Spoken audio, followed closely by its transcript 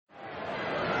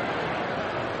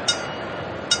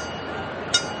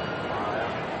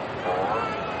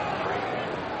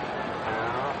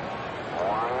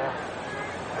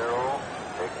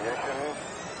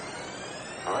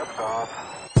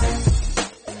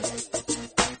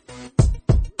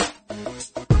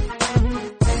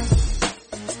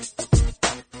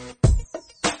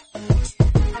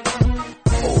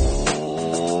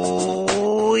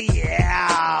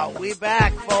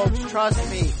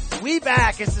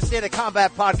It's the State of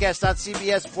Combat podcast on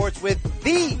CBS Sports with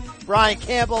the Brian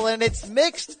Campbell, and it's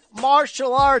mixed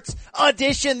martial arts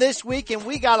edition this week, and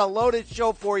we got a loaded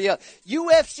show for you.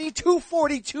 UFC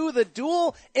 242, the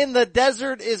duel in the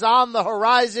desert, is on the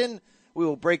horizon. We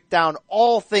will break down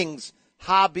all things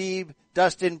Khabib,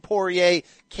 Dustin Poirier.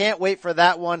 Can't wait for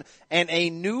that one. And a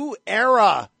new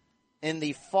era in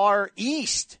the Far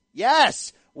East.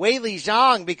 Yes. Weili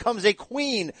Zhang becomes a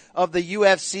queen of the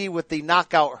UFC with the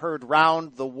knockout heard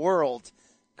round the world.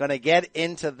 Gonna get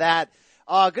into that.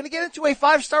 Gonna get into a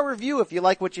 5-star review. If you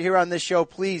like what you hear on this show,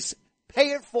 please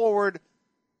pay it forward.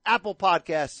 Apple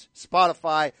Podcasts,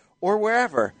 Spotify, or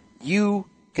wherever you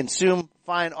consume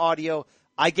fine audio.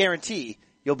 I guarantee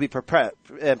you'll be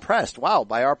impressed,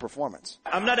 by our performance.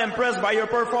 I'm not impressed by your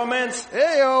performance.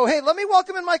 Hey, let me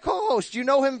welcome in my co-host. You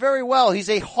know him very well. He's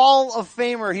a Hall of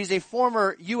Famer. He's a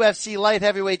former UFC light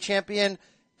heavyweight champion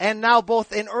and now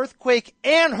both an earthquake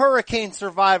and hurricane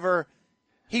survivor.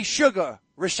 He's Suga,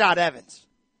 Rashad Evans.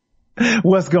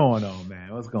 What's going on,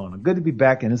 man? What's going on? Good to be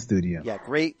back in the studio. Yeah,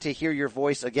 great to hear your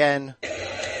voice again.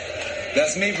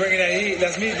 That's me bringing that heat.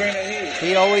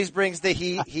 He always brings the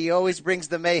heat. He always brings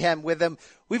the mayhem with him.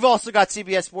 We've also got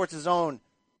CBS Sports' own,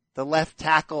 the left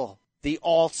tackle, the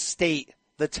all-state,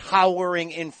 the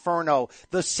towering inferno,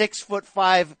 the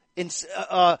 6'5"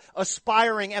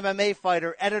 aspiring MMA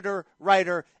fighter, editor,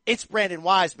 writer. It's Brandon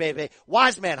Wise, baby.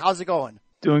 Wise man, how's it going?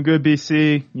 Doing good,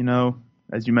 BC. You know,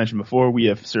 as you mentioned before, we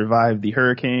have survived the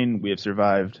hurricane. We have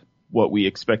survived what we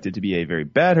expected to be a very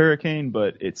bad hurricane,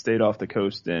 but it stayed off the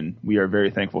coast, and we are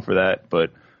very thankful for that.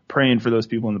 But praying for those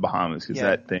people in the Bahamas, because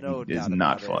that thing is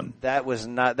not fun.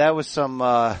 That's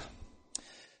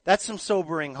some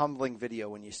sobering, humbling video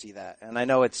when you see that. And I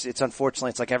know it's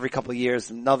unfortunately, it's like every couple of years,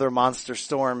 another monster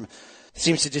storm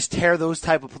seems to just tear those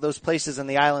places and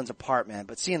the islands apart, man.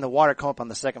 But seeing the water come up on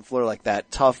the second floor like that,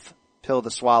 tough pill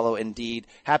to swallow indeed.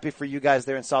 Happy for you guys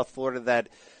there in South Florida that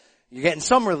you're getting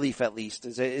some relief at least.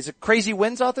 Is it crazy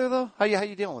winds out there though? How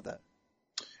you dealing with that?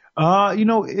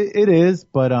 It is,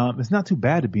 but it's not too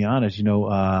bad to be honest.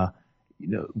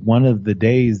 One of the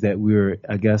days that we were,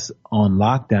 I guess, on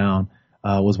lockdown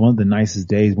was one of the nicest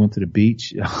days. Went to the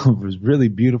beach. It was really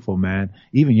beautiful, man.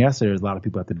 Even yesterday, there was a lot of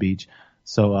people at the beach.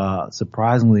 So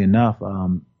surprisingly enough,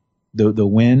 the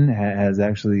wind has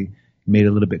actually made it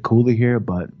a little bit cooler here,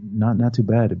 but not too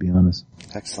bad to be honest.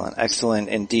 Excellent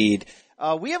indeed.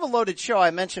 We have a loaded show.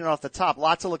 I mentioned it off the top.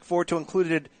 Lots to look forward to,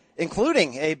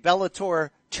 including a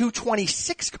Bellator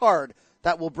 226 card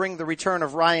that will bring the return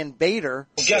of Ryan Bader.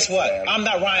 Well, guess what? I'm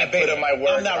not Ryan Bader.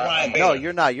 I'm not Ryan Bader. No,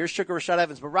 you're not. You're Suga Rashad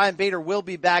Evans. But Ryan Bader will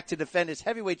be back to defend his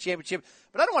heavyweight championship.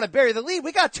 But I don't want to bury the lead.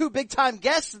 We got two big-time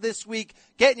guests this week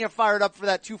getting you fired up for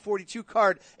that 242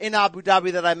 card in Abu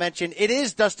Dhabi that I mentioned. It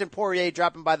is Dustin Poirier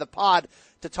dropping by the pod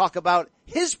to talk about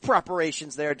his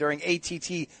preparations there during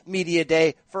ATT Media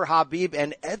Day for Khabib,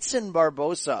 and Edson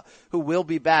Barboza, who will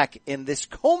be back in this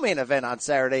co-main event on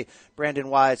Saturday. Brandon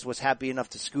Wise was happy enough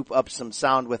to scoop up some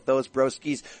sound with those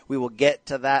broskies. We will get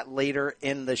to that later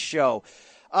in the show.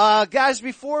 Guys,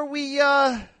 before we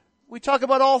talk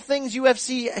about all things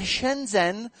UFC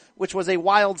Shenzhen, which was a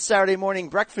wild Saturday morning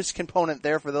breakfast component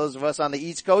there for those of us on the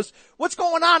East Coast. What's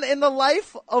going on in the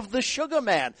life of the Suga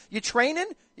Man? You training?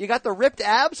 You got the ripped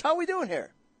abs? How are we doing here?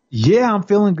 Yeah, I'm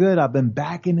feeling good. I've been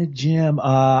back in the gym.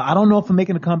 I don't know if I'm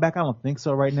making a comeback. I don't think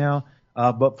so right now.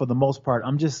 But for the most part,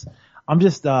 I'm just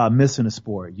missing the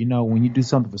sport. You know, when you do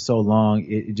something for so long,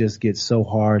 it just gets so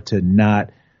hard to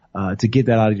to get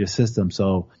that out of your system.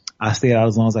 So I stay out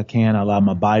as long as I can. I allow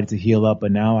my body to heal up,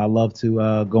 but now I love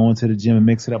to go into the gym and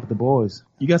mix it up with the boys.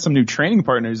 You got some new training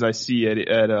partners I see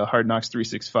at Hard Knocks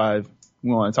 365.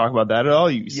 You want to talk about that at all?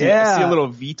 I see a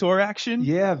little Vitor action?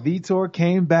 Yeah, Vitor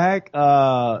came back.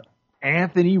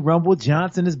 Anthony Rumble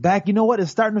Johnson is back. You know what? It's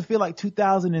starting to feel like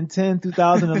 2010,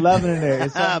 2011 in there.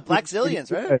 It's Black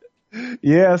Zillions, right?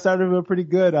 Yeah, it's starting to feel pretty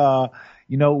good.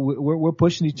 We're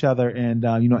pushing each other, and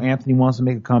Anthony wants to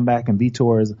make a comeback, and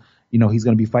Vitor is, he's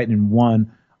going to be fighting in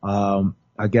one,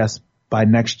 I guess by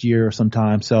next year or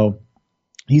sometime. So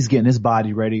he's getting his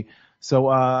body ready.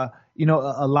 So,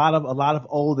 a lot of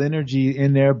old energy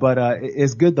in there, but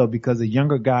it's good though, because the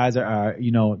younger guys are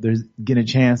they're getting a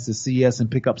chance to see us and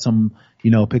pick up from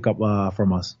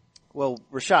us. Well,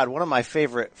 Rashad, one of my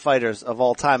favorite fighters of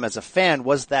all time as a fan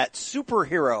was that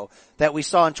superhero that we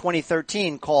saw in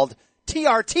 2013 called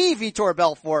TRT Vitor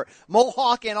Belfort,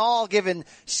 Mohawk and all, giving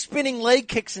spinning leg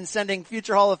kicks and sending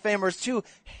future Hall of Famers to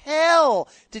hell.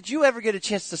 Did you ever get a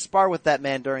chance to spar with that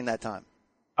man during that time?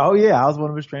 Oh yeah, I was one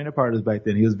of his training partners back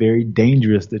then. He was very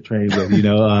dangerous to train with,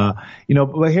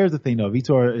 But here's the thing though,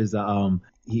 Vitor is,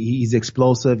 he's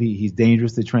explosive. He's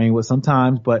dangerous to train with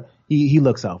sometimes, but he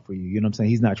looks out for you. You know what I'm saying?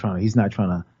 He's not trying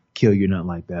to kill you, nothing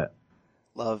like that.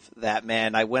 Love that,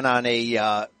 man. I went on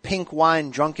a pink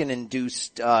wine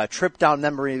drunken-induced trip down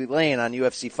memory lane on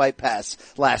UFC Fight Pass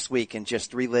last week and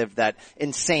just relived that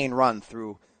insane run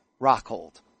through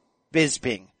Rockhold,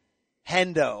 Bisping,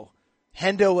 Hendo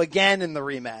again in the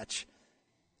rematch.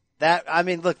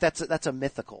 Look, that's a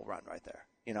mythical run right there.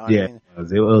 You know what I mean?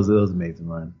 It was an amazing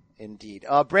run. Indeed.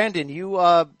 Brandon,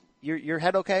 your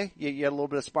head okay? You had a little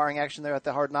bit of sparring action there at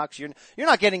the Hard Knocks. You're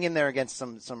not getting in there against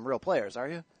some real players, are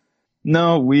you?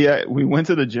 No, we went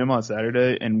to the gym on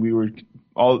Saturday, and we were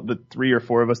all the 3 or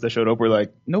 4 of us that showed up were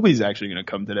like, nobody's actually going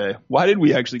to come today. Why did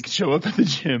we actually show up at the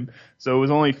gym? So it was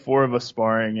only 4 of us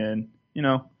sparring, and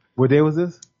What day was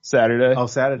this? Saturday. Oh,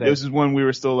 Saturday. This is when we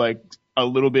were still like a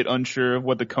little bit unsure of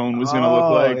what the cone was going to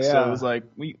look like. Yeah. So it was like,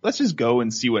 let's just go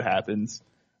and see what happens.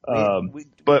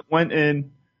 But went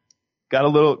in, got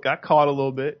caught a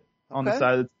little bit on the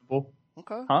side of the temple.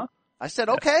 Okay. Huh? I said,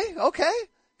 okay.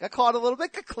 Got caught a little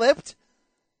bit, got clipped.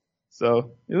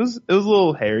 So it was a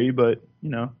little hairy, but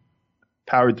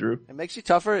powered through. It makes you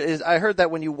tougher. I heard that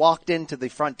when you walked into the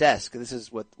front desk, this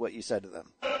is what you said to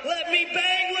them. Let me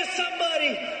bang with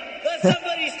somebody. Let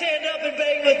somebody stand up and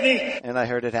bang with me. And I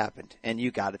heard it happened, and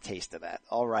you got a taste of that.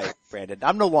 All right, Brandon.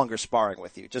 I'm no longer sparring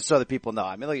with you, just so that people know.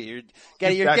 I mean, look, you're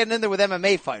getting in there with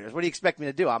MMA fighters. What do you expect me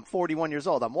to do? I'm 41 years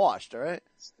old. I'm washed, all right?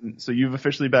 So you've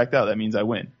officially backed out. That means I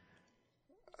win.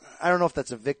 I don't know if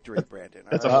that's a victory, Brandon.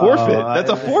 That's a forfeit. That's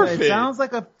a forfeit. It sounds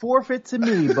like a forfeit to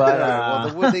me,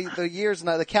 but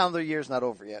the calendar year's not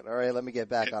over yet. All right, let me get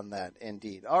back on that.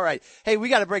 Indeed. All right. Hey, we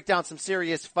got to break down some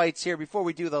serious fights here. Before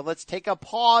we do, though, let's take a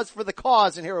pause for the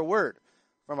cause and hear a word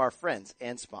from our friends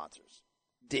and sponsors.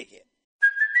 Dig it.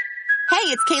 Hey,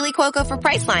 it's Kaylee Cuoco for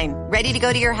Priceline. Ready to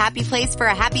go to your happy place for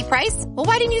a happy price? Well,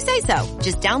 why didn't you say so?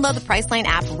 Just download the Priceline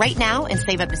app right now and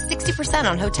save up to 60%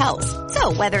 on hotels.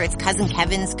 So whether it's Cousin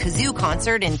Kevin's Kazoo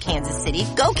Concert in Kansas City,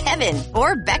 go Kevin,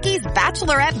 or Becky's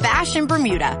Bachelorette Bash in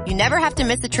Bermuda, you never have to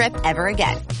miss a trip ever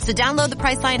again. So download the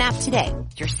Priceline app today.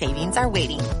 Your savings are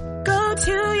waiting. Go to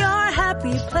your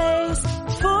happy place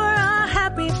for a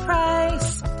happy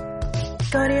price.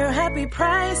 Go to your happy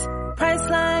price,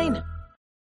 Priceline.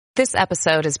 This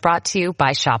episode is brought to you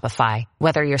by Shopify.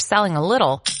 Whether you're selling a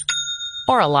little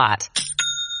or a lot,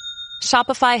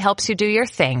 Shopify helps you do your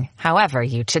thing, however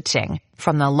you cha-ching.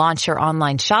 From the launch your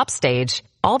online shop stage,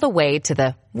 all the way to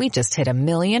the we just hit 1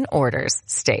 million orders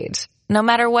stage. No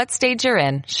matter what stage you're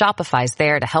in, Shopify's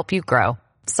there to help you grow.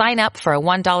 Sign up for a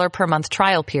 $1 per month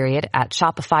trial period at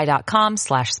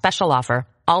shopify.com/special offer,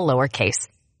 all lowercase.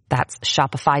 That's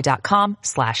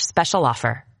shopify.com/special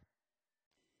offer.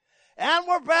 And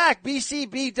we're back.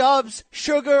 BCB Dubs,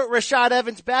 Sugar, Rashad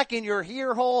Evans back in your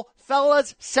ear hole.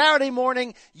 Fellas, Saturday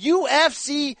morning,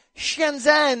 UFC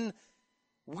Shenzhen.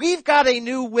 We've got a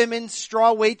new women's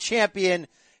strawweight champion.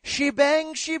 She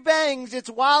bangs.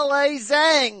 It's Weili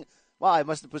Zhang. Well, I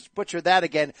must have butchered that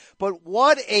again. But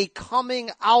what a coming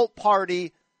out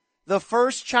party. The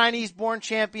first Chinese-born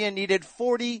champion needed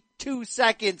 42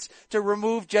 seconds to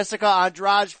remove Jessica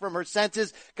Andrade from her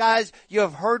senses. Guys, you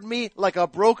have heard me like a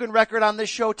broken record on this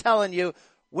show telling you,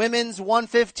 women's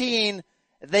 115,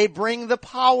 they bring the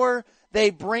power, they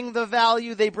bring the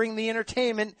value, they bring the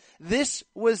entertainment. This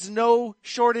was no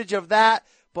shortage of that.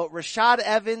 But Rashad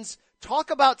Evans,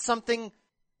 talk about something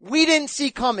we didn't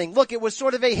see coming. Look, it was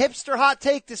sort of a hipster hot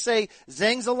take to say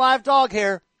Zhang's a live dog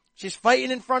here. She's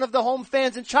fighting in front of the home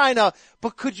fans in China,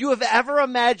 but could you have ever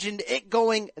imagined it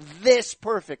going this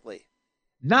perfectly?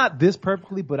 Not this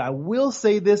perfectly, but I will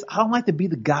say this. I don't like to be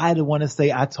the guy to want to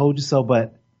say I told you so,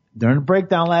 but during the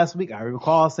breakdown last week, I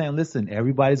recall saying, listen,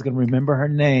 everybody's going to remember her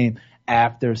name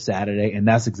after Saturday, and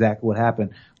that's exactly what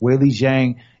happened. Weili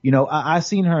Zhang, I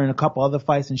seen her in a couple other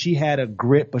fights, and she had a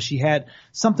grit, but she had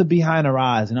something behind her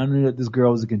eyes, and I knew that this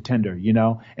girl was a contender,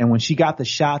 and when she got the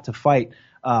shot to fight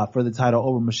for the title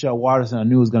over Michelle Waterson, I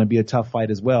knew it was going to be a tough fight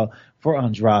as well for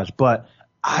Andrade, but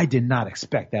I did not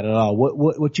expect that at all.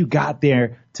 What you got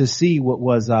there to see what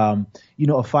was, a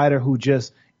fighter who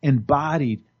just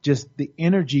embodied just the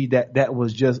energy that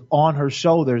was just on her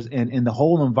shoulders and in the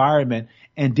whole environment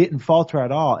and didn't falter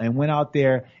at all and went out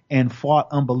there and fought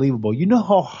unbelievable. You know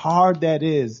how hard that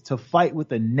is to fight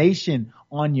with a nation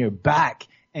on your back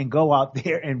and go out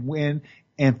there and win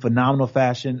in phenomenal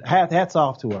fashion. Hats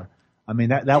off to her. I mean,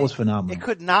 that was phenomenal. It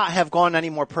could not have gone any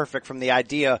more perfect from the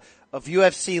idea of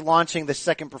UFC launching the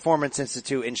Second Performance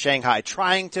Institute in Shanghai,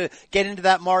 trying to get into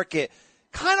that market,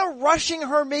 kind of rushing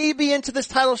her maybe into this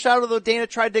title shot, although Dana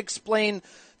tried to explain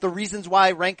the reasons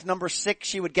why ranked number 6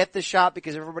 she would get this shot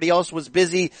because everybody else was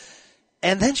busy.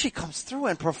 And then she comes through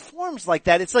and performs like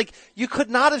that. It's like you could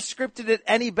not have scripted it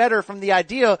any better from the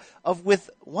idea of with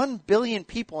 1 billion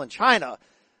people in China.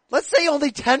 Let's say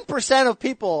only 10% of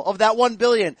people of that 1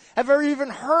 billion have ever even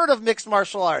heard of mixed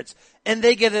martial arts. And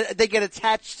they get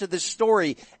attached to this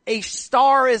story. A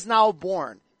star is now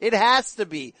born. It has to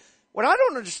be. What I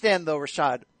don't understand though,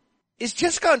 Rashad, is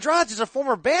Jessica Andrade is a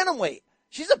former bantamweight.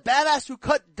 She's a badass who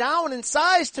cut down in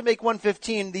size to make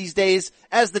 115 these days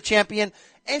as the champion,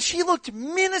 and she looked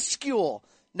minuscule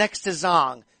next to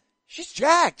Zhang. She's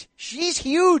jacked. She's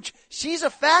huge. She's a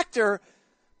factor,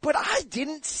 but I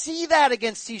didn't see that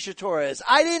against Tisha Torres.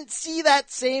 I didn't see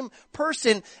that same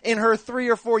person in her 3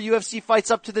 or 4 UFC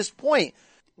fights up to this point.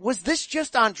 Was this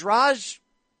just Andrade,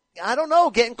 I don't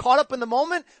know, getting caught up in the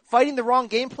moment, fighting the wrong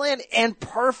game plan, and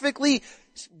perfectly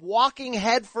walking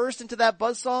head first into that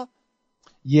buzzsaw?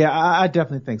 Yeah, I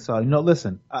definitely think so.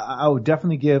 Listen, I would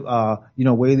definitely give,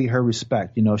 Weili her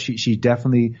respect. She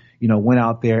definitely, went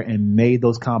out there and made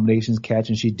those combinations catch,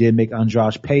 and she did make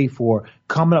Andrade pay for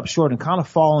coming up short and kind of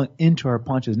falling into her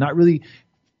punches, not really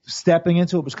stepping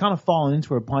into it, but kind of falling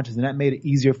into her punches, and that made it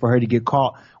easier for her to get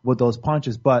caught with those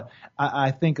punches. But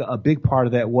I think a big part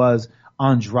of that was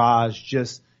Andrade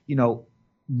just,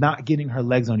 not getting her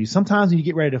legs on you. Sometimes when you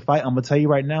get ready to fight, I'm going to tell you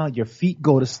right now, your feet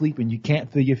go to sleep and you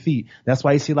can't feel your feet. That's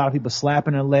why you see a lot of people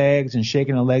slapping their legs and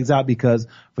shaking their legs out, because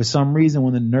for some reason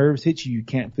when the nerves hit you, you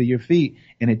can't feel your feet.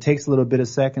 And it takes a little bit of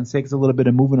seconds, takes a little bit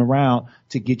of moving around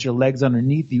to get your legs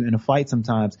underneath you in a fight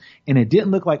sometimes. And it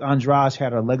didn't look like Andrade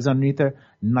had her legs underneath her.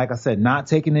 And like I said, not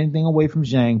taking anything away from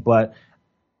Zhang, but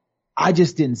I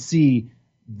just didn't see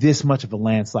this much of a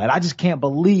landslide. I just can't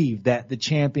believe that the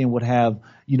champion would have,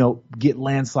 get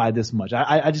landslide this much.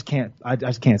 I just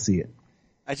can't see it.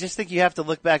 I just think you have to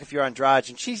look back if you're Andrade,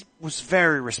 and she was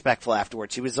very respectful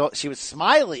afterwards. She was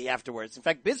smiley afterwards. In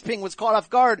fact, Bisping was caught off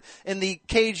guard in the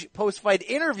cage post-fight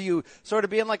interview, sort of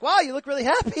being like, wow, you look really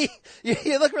happy.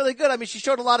 You look really good. I mean, she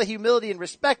showed a lot of humility and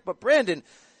respect, but Brandon,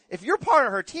 if you're part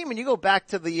of her team and you go back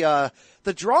to the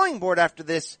drawing board after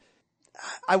this,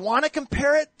 I want to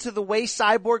compare it to the way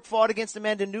Cyborg fought against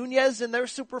Amanda Nunes in their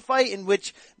super fight, in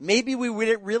which maybe we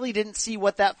really didn't see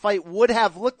what that fight would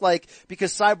have looked like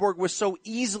because Cyborg was so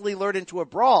easily lured into a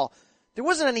brawl. There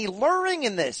wasn't any luring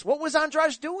in this. What was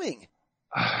Andrade doing?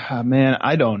 Man,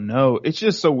 I don't know. It's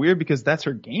just so weird because that's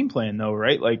her game plan though,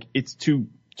 right? Like it's to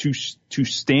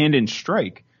stand and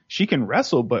strike. She can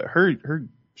wrestle, but her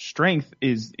strength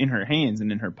is in her hands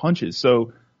and in her punches.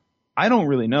 So I don't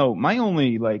really know. My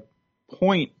only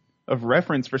point of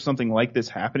reference for something like this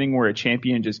happening where a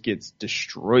champion just gets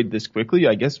destroyed this quickly,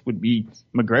 I guess would be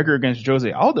McGregor against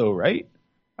Jose Aldo, right?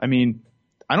 I mean,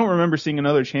 I don't remember seeing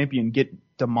another champion get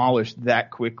demolished that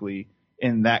quickly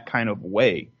in that kind of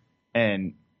way.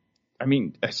 And I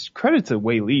mean, credit to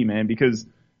Weili, man, because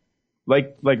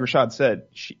like Rashad said,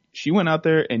 she went out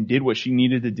there and did what she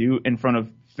needed to do in front of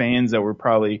fans that were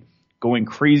probably going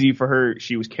crazy for her.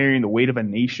 She was carrying the weight of a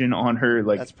nation on her,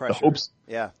 like the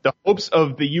hopes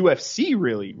of the UFC,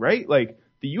 really, right? Like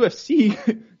the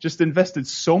UFC just invested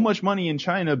so much money in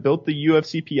China, built the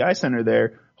UFC PI center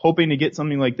there, hoping to get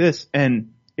something like this,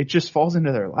 and it just falls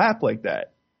into their lap like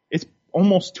that. It's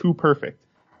almost too perfect.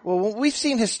 Well, what we've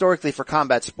seen historically for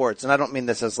combat sports, and I don't mean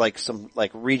this as some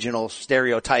regional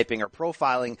stereotyping or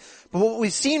profiling, but what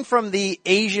we've seen from the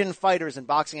Asian fighters in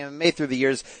boxing and MMA through the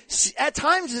years, at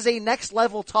times is a next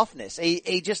level toughness,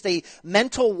 just a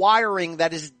mental wiring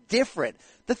that is different.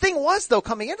 The thing was though,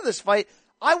 coming into this fight,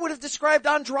 I would have described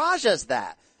Andrade as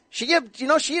that. She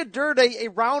endured a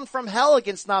round from hell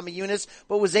against Namajunas,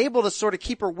 but was able to sort of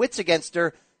keep her wits against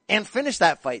her and finish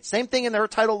that fight. Same thing in her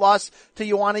title loss to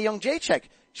Joanna Jędrzejczyk.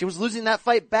 She was losing that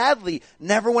fight badly,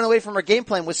 never went away from her game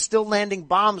plan, was still landing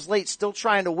bombs late, still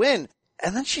trying to win.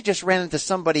 And then she just ran into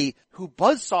somebody who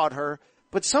buzzsawed her,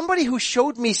 but somebody who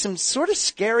showed me some sort of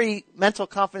scary mental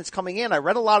confidence coming in. I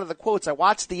read a lot of the quotes. I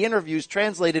watched the interviews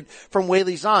translated from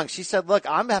Weili Zhang. She said, look,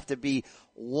 I'm going to have to be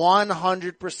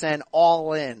 100%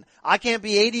 all in. I can't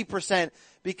be 80%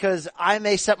 because I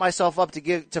may set myself up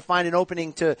to find an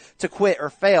opening to quit or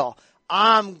fail.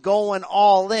 I'm going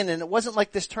all in. And it wasn't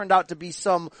like this turned out to be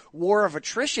some war of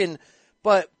attrition,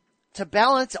 but to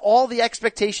balance all the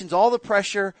expectations, all the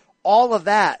pressure, all of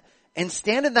that, and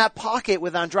stand in that pocket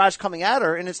with Andrade coming at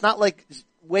her. And it's not like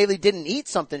Weili didn't eat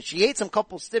something. She ate some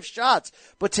couple stiff shots,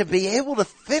 but to be able to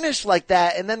finish like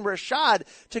that, and then Rashad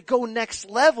to go next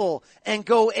level and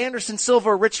go Anderson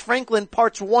Silva, Rich Franklin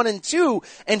parts 1 and 2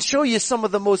 and show you some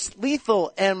of the most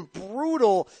lethal and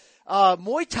brutal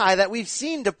Muay Thai that we've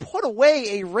seen to put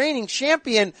away a reigning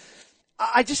champion.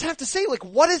 I just have to say,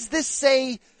 what does this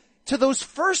say to those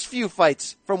first few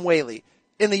fights from Weili?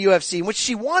 in the UFC, in which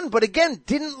she won, but again,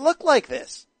 didn't look like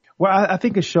this. Well, I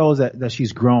think it shows that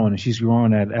she's growing, and she's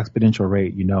growing at an exponential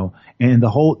rate, and the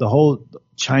whole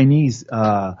Chinese,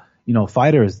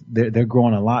 fighters, they're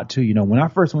growing a lot too. When I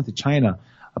first went to China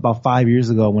about 5 years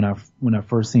ago, when I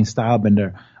first seen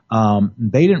Stylebender,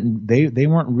 they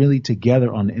weren't really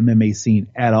together on the MMA scene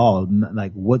at all,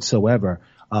 like whatsoever,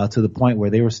 to the point where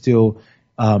they were still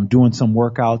doing some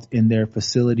workouts in their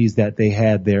facilities that they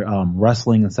had their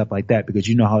wrestling and stuff like that,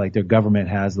 because how like their government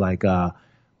has like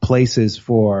places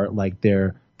for like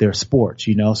their sports,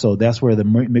 so that's where the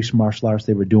mixed martial arts,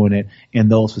 they were doing it in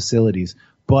those facilities.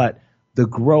 But the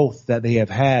growth that they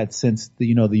have had since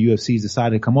the UFC's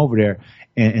decided to come over there,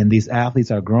 and these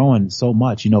athletes are growing so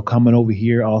much, coming over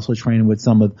here, also training with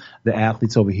some of the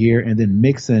athletes over here, and then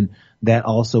mixing that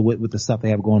also with the stuff they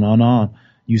have going on.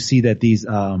 You see that these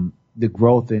the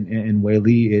growth in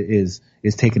Weili is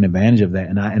taking advantage of that,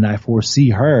 and I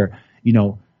foresee her,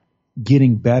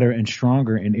 getting better and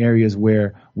stronger in areas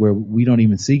where we don't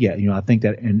even see yet. I think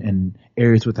that in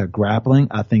areas with her grappling,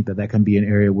 I think that can be an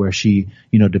area where she,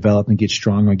 develop and get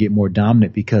stronger and get more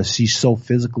dominant, because she's so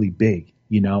physically big,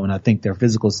 and I think their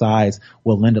physical size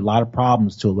will lend a lot of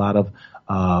problems to a lot of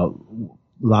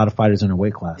fighters in her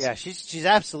weight class. Yeah, she's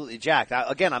absolutely jacked.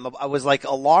 I was like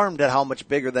alarmed at how much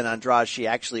bigger than Andrade she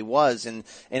actually was, and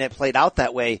it played out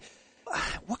that way.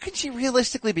 What can she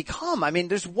realistically become? I mean,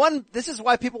 this is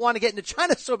why people want to get into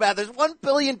China so bad. There's 1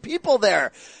 billion people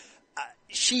there.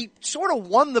 She sort of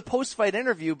won the post-fight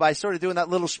interview by sort of doing that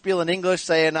little spiel in English,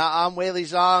 saying, I'm Weili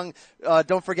Zhang.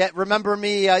 Don't forget, remember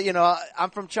me. I'm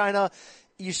from China.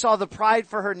 You saw the pride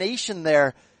for her nation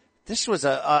there. This was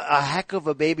a heck of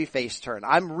a babyface turn.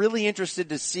 I'm really interested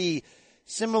to see,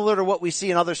 similar to what we see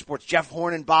in other sports, Jeff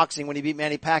Horn in boxing when he beat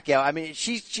Manny Pacquiao. I mean,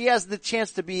 she has the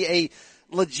chance to be a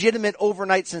legitimate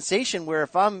overnight sensation, where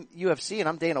if I'm UFC and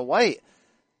I'm Dana White,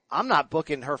 I'm not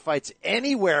booking her fights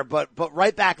anywhere but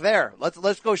right back there.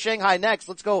 Let's go Shanghai next.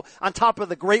 Let's go on top of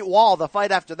the Great Wall, the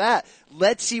fight after that.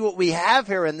 Let's see what we have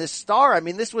here in this star. I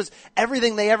mean, this was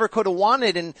everything they ever could have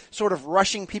wanted, and sort of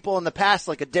rushing people in the past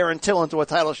like a Darren Till into a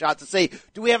title shot to say,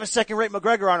 do we have a second-rate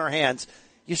McGregor on our hands?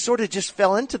 You sort of just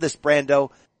fell into this,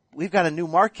 Brando. We've got a new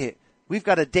market. We've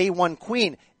got a day one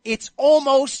queen. It's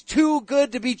almost too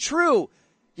good to be true.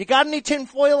 You got any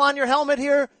tinfoil on your helmet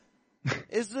here?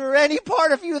 Is there any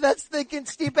part of you that's thinking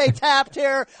Stipe tapped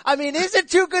here? I mean, is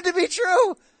it too good to be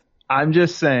true? I'm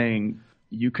just saying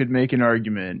you could make an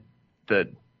argument that,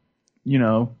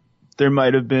 there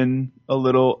might have been a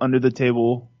little under the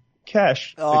table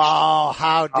cash. Oh,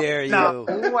 how dare you. No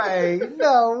way.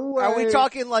 Are we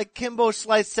talking like Kimbo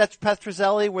sliced Seth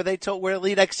Petrozelli where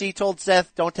Elite XC told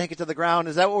Seth, don't take it to the ground?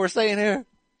 Is that what we're saying here?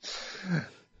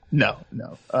 No.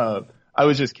 I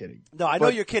was just kidding. No, I know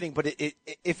you're kidding, but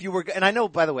if you were, and I know,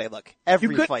 by the way, look,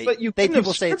 every fight,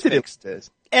 people say it's fixed.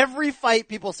 Every fight,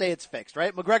 people say it's fixed,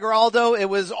 right? McGregor Aldo, it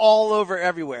was all over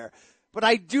everywhere. But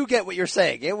I do get what you're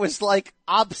saying. It was like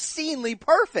obscenely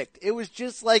perfect. It was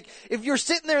just like, if you're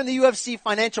sitting there in the UFC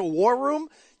financial war room,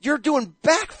 you're doing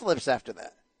backflips after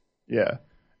that. Yeah.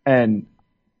 And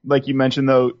like you mentioned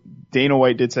though, Dana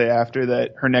White did say after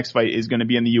that her next fight is going to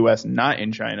be in the US, not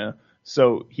in China.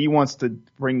 So he wants to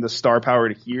bring the star power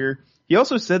to here. He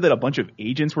also said that a bunch of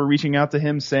agents were reaching out to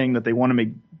him saying that they want to make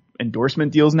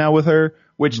endorsement deals now with her,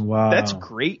 which that's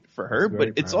great for her, but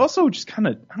it's also just kind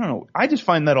of, I don't know. I just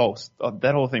find that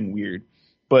whole thing weird,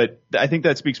 but I think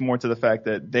that speaks more to the fact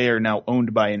that they are now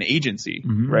owned by an agency,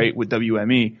 right? With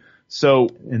WME. So,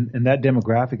 and that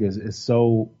demographic is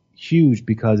so huge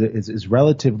because it's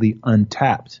relatively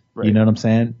untapped. Right. You know what I'm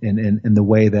saying? In the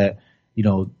way that,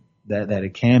 that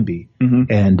it can be.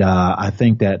 And I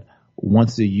think that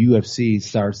once the UFC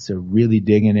starts to really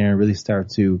dig in there and really start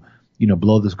to,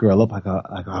 blow this girl up like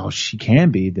how she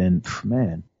can be, then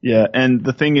man. Yeah, and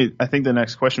the thing is, I think the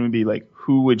next question would be like,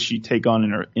 who would she take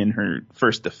on in her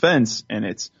first defense? And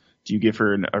it's, do you give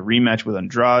her a rematch with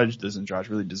Andrade? Does Andrade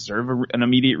really deserve an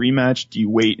immediate rematch? Do you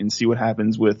wait and see what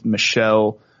happens with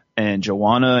Michelle and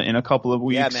Joanna in a couple of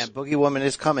weeks? Yeah, man, Boogie Woman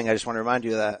is coming. I just want to remind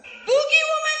you of that. Boogie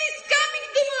Woman is coming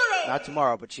tomorrow. Not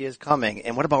tomorrow, but she is coming.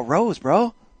 And what about Rose,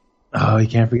 bro? Oh, you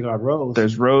can't forget about Rose.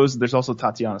 There's Rose. There's also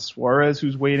Tatiana Suarez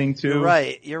who's waiting too.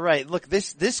 You're right. Look,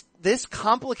 this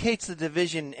complicates the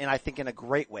division, and I think in a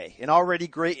great way. An already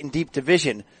great and deep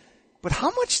division. But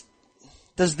how much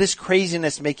does this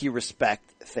craziness make you respect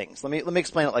things? Let me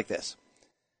explain it like this.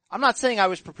 I'm not saying I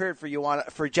was prepared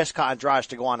for Jessica Andrade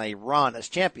to go on a run as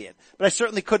champion, but I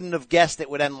certainly couldn't have guessed it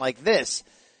would end like this.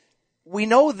 We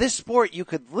know this sport you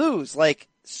could lose, like,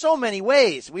 so many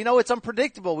ways. We know it's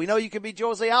unpredictable. We know you could be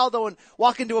Jose Aldo and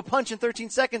walk into a punch in 13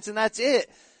 seconds and that's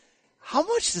it. How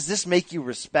much does this make you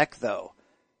respect, though?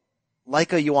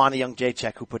 Like a Joanna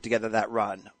Jędrzejczyk who put together that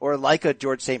run, or like a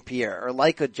George St. Pierre, or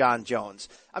like a John Jones.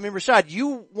 I mean, Rashad,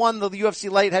 you won the UFC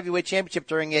light heavyweight championship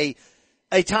during a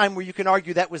time where you can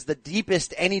argue that was the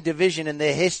deepest any division in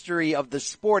the history of the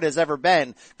sport has ever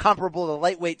been, comparable to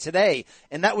lightweight today.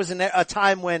 And that was in a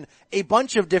time when a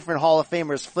bunch of different Hall of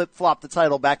Famers flip-flopped the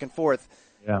title back and forth.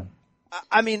 Yeah.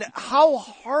 I mean, how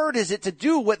hard is it to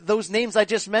do what those names I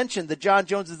just mentioned, the John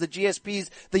Joneses, the GSPs,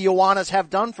 the Joannas have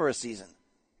done for a season?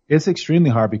 It's extremely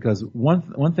hard because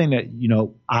one thing that,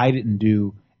 I didn't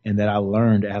do and that I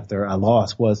learned after I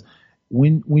lost was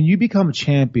when you become a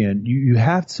champion, you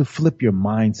have to flip your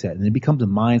mindset, and it becomes a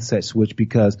mindset switch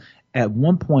because at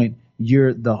one point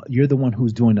you're the one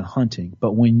who's doing the hunting,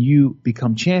 but when you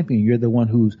become champion, you're the one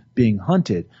who's being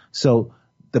hunted. So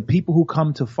the people who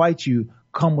come to fight you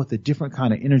come with a different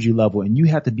kind of energy level, and you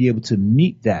have to be able to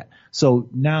meet that. So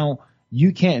now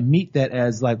you can't meet that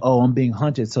as like, oh, I'm being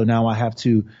hunted, so now I have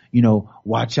to,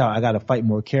 watch out. I got to fight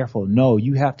more careful. No,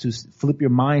 you have to flip your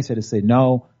mindset and say,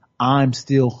 no, I'm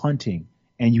still hunting.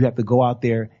 And you have to go out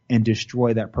there and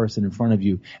destroy that person in front of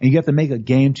you. And you have to make a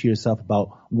game to yourself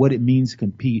about what it means to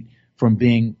compete from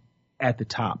being at the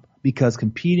top. Because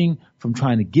competing from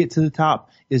trying to get to the top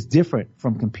is different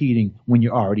from competing when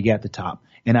you're already at the top.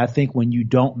 And I think when you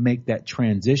don't make that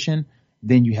transition,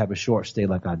 then you have a short stay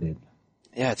like I did.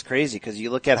 Yeah, it's crazy because you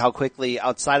look at how quickly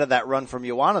outside of that run from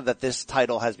Joanna that this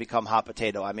title has become hot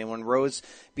potato. I mean, when Rose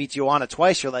beats Joanna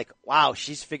twice, you're like, wow,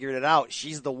 she's figured it out.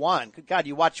 She's the one. Good God,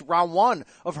 you watch round one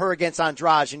of her against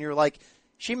Andrade and you're like,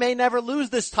 she may never lose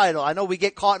this title. I know we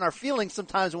get caught in our feelings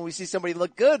sometimes when we see somebody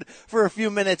look good for a few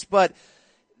minutes, but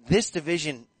this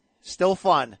division, still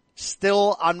fun.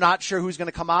 Still, I'm not sure who's going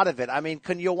to come out of it. I mean,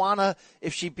 can Joanna,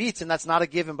 if she beats, and that's not a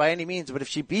given by any means, but if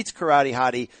she beats Karate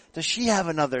Hottie, does she have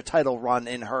another title run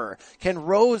in her? Can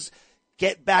Rose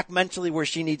get back mentally where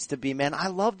she needs to be? Man, I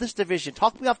love this division.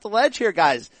 Talk me off the ledge here,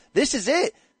 guys. This is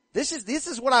it. This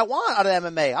is what I want out of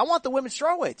MMA. I want the women's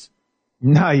strawweights.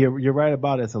 No, you're right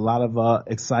about it. It's a lot of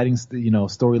exciting,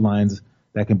 storylines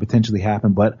that can potentially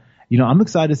happen. But I'm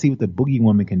excited to see what the Boogie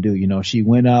Woman can do. She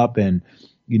went up and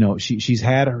she's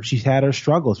had her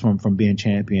struggles from being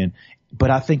champion,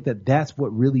 but I think that's what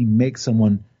really makes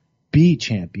someone be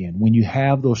champion. When you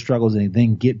have those struggles and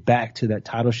then get back to that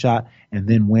title shot and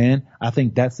then win, I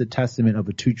think that's the testament of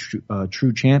a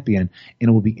true champion. And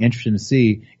it will be interesting to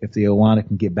see if the Joanna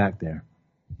can get back there.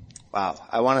 Wow.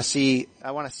 I want to see,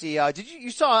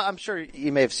 you saw, I'm sure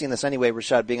you may have seen this anyway,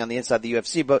 Rashad, being on the inside of the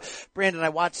UFC, but Brandon, I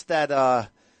watched that,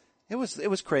 it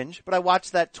was cringe, but I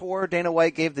watched that tour Dana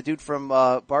White gave the dude from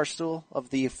Barstool of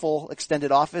the full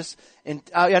extended office. And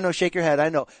I know, shake your head, I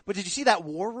know. But did you see that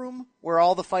war room where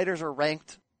all the fighters are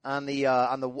ranked on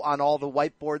all the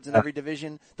whiteboards in every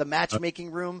division? The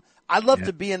matchmaking room. I'd love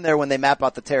to be in there when they map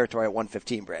out the territory at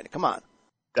 115, Brandon. Come on.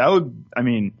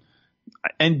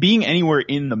 And being anywhere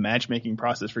in the matchmaking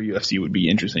process for UFC would be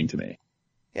interesting to me.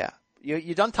 Yeah.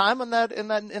 You done time on that in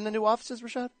the new offices,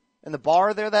 Rashad? In the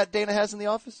bar there that Dana has in the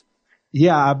office?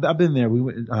 Yeah, I've been there. We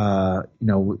went,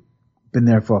 been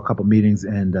there for a couple meetings,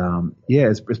 and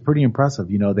it's pretty impressive.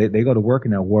 They go to work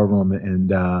in that war room, and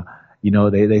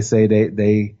they say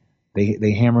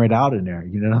they hammer it out in there.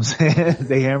 You know what I'm saying?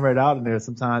 They hammer it out in there.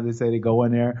 Sometimes they say they go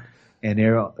in there, and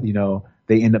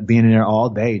they end up being in there all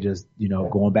day, just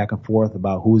going back and forth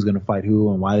about who's going to fight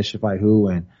who and why they should fight who,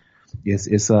 and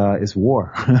it's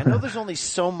war. I know there's only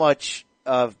so much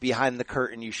of behind the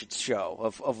curtain you should show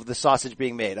of the sausage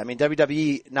being made. I mean,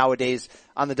 WWE nowadays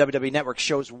on the WWE network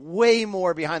shows way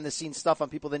more behind the scenes stuff on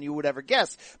people than you would ever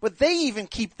guess, but they even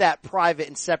keep that private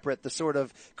and separate, the sort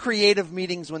of creative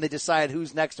meetings when they decide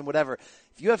who's next and whatever.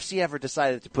 If UFC ever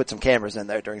decided to put some cameras in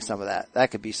there during some of that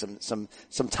could be some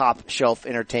top shelf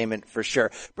entertainment for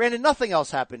sure. Brandon, nothing else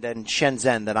happened in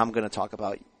Shenzhen that I'm going to talk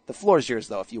about. The floor is yours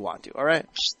though, if you want to. All right.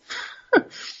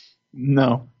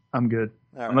 No, I'm good.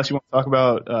 Right. Unless you want to talk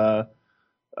about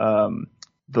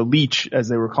the Leech, as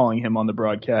they were calling him on the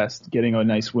broadcast, getting a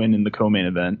nice win in the co-main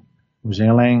event.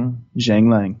 Zhang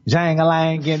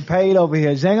Lang getting paid over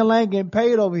here. Zhang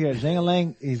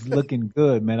Lang is looking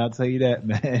good, man. I'll tell you that,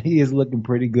 man. He is looking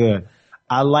pretty good.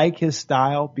 I like his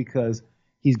style because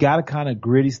he's got a kind of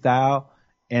gritty style,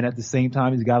 and at the same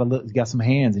time, he's got some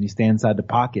hands, and he stands inside the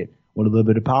pocket with a little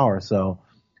bit of power. So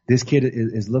this kid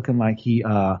is looking like he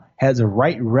has a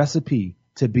right recipe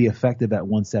to be effective at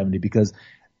 170, because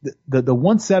the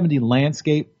 170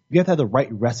 landscape, you have to have the right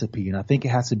recipe. And I think it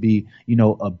has to be,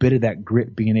 a bit of that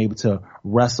grit, being able to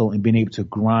wrestle and being able to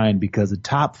grind, because the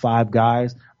top 5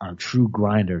 guys are true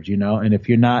grinders, and if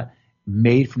you're not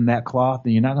made from that cloth,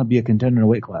 then you're not going to be a contender in a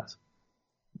weight class.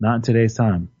 Not in today's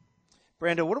time.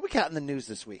 Brando, what do we got in the news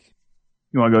this week?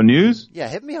 You want to go news? Yeah,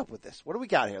 hit me up with this. What do we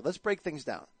got here? Let's break things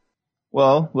down.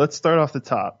 Well, let's start off the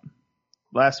top.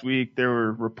 Last week, there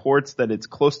were reports that it's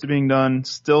close to being done,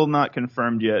 still not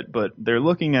confirmed yet, but they're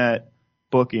looking at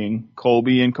booking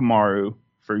Colby and Kamaru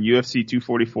for UFC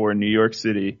 244 in New York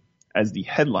City as the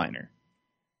headliner.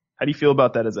 How do you feel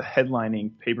about that as a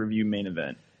headlining pay-per-view main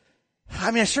event?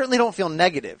 I mean, I certainly don't feel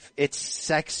negative. It's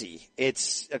sexy.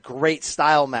 It's a great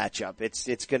style matchup.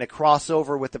 It's going to cross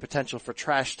over with the potential for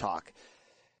trash talk.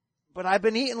 But I've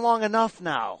been eating long enough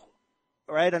now,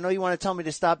 right? I know you want to tell me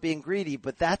to stop being greedy,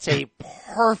 but that's a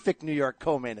perfect New York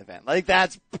co-main event. Like,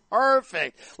 that's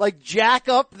perfect. Like, jack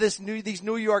up these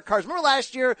New York cards. Remember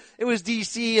last year it was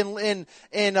DC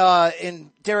and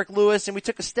Derek Lewis, and we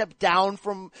took a step down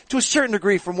to a certain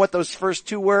degree from what those first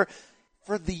two were.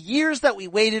 For the years that we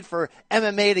waited for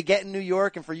MMA to get in New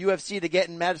York and for UFC to get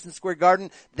in Madison Square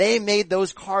Garden, they made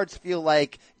those cards feel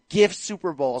like gift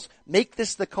Super Bowls. Make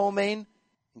this the co-main,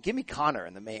 and give me Conor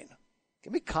in the main.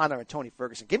 Give me Conor and Tony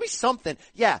Ferguson. Give me something.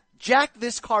 Yeah, jack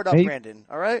this card up, Brandon.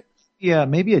 All right? Yeah,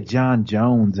 maybe a John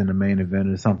Jones in the main event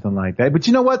or something like that. But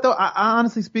you know what, though? I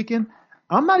honestly speaking,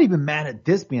 I'm not even mad at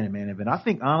this being a main event. I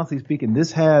think, honestly speaking,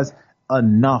 this has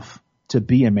enough to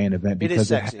be a main event because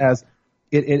it has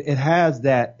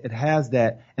that.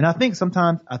 And I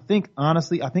think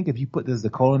honestly, if you put this as a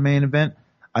colon main event,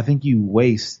 I think you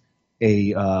waste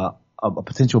a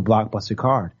potential blockbuster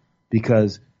card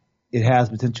because it has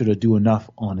potential to do enough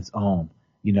on its own.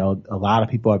 You know, a lot of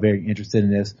people are very interested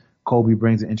in this. Colby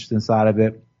brings an interesting side of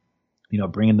it, you know,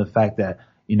 bringing the fact that,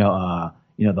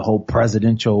 the whole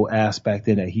presidential aspect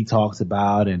in it he talks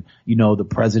about, and, you know, the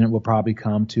president will probably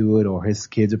come to it or his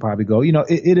kids will probably go, you know,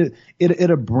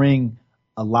 it'll bring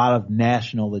a lot of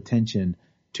national attention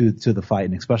to the fight,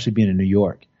 and especially being in New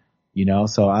York, you know,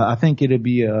 so I think it'd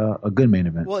be a good main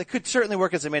event. Well, it could certainly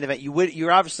work as a main event.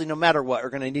 You're obviously, no matter what, are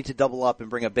going to need to double up and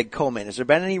bring a big co-main. Has there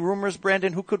been any rumors,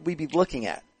 Brandon? Who could we be looking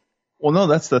at? Well, no,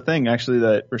 that's the thing, actually,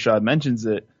 that Rashad mentions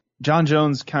it. John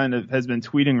Jones kind of has been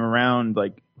tweeting around,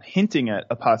 like, hinting at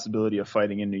a possibility of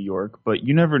fighting in New York, but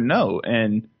you never know.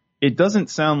 And it doesn't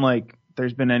sound like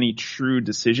there's been any true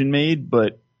decision made,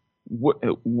 but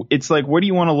it's like, where do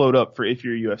you want to load up for if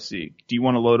you're UFC? Do you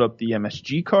want to load up the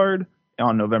MSG card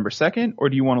on November 2nd, or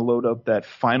do you want to load up that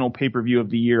final pay-per-view of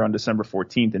the year on December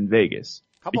 14th in Vegas?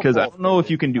 Because both, I don't know if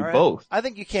you can do both. I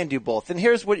think you can do both. And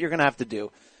here's what you're going to have to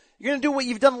do. You're going to do what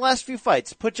you've done the last few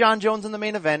fights. Put John Jones in the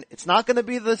main event. It's not going to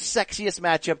be the sexiest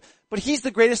matchup, but he's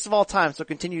the greatest of all time, so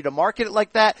continue to market it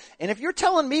like that. And if you're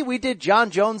telling me we did John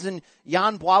Jones and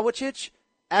Jan Blachowicz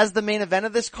as the main event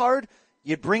of this card,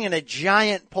 you'd bring in a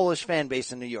giant Polish fan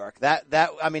base in New York.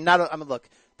 Look,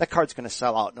 that card's going to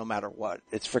sell out no matter what.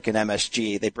 It's freaking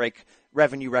MSG. They break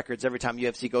revenue records every time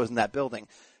UFC goes in that building.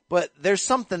 But there's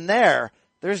something there.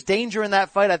 There's danger in that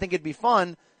fight. I think it'd be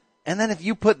fun. And then if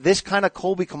you put this kind of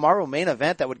Colby Kamaru main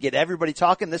event that would get everybody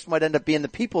talking, this might end up being the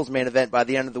people's main event by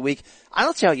the end of the week. I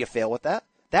don't see how you fail with that.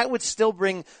 That would still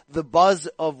bring the buzz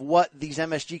of what these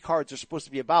MSG cards are supposed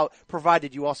to be about,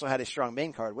 provided you also had a strong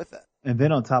main card with it. And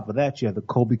then on top of that, you have the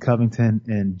Colby Covington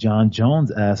and John Jones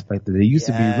aspect that they used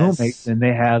to be roommates, and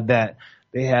they have that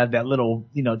little,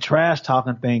 you know, trash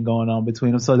talking thing going on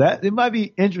between them. So that it might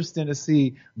be interesting to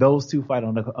see those two fight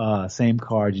on the same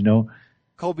card, you know.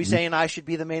 Colby saying I should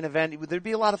be the main event. There'd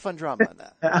be a lot of fun drama on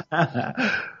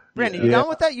that. Brandon, you down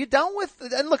with that? You down with,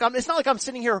 and look, it's not like I'm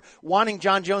sitting here wanting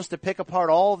John Jones to pick apart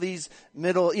all these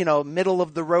middle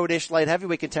of the road-ish light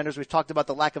heavyweight contenders. We've talked about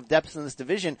the lack of depth in this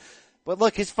division. But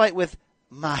look, his fight with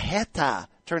Maheta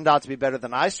turned out to be better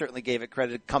than I certainly gave it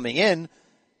credit coming in.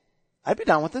 I'd be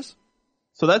down with this.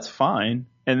 So that's fine.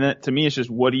 And that, to me, it's just,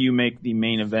 what do you make the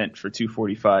main event for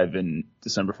 245 in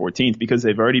December 14th? Because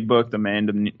they've already booked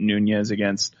Amanda Nunes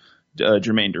against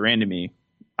Jermaine Durandamy.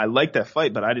 I like that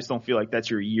fight, but I just don't feel like that's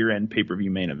your year-end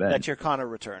pay-per-view main event. That's your Conor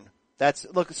return. A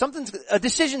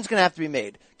decision's going to have to be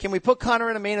made. Can we put Conor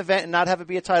in a main event and not have it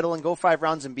be a title and go 5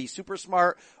 rounds and be super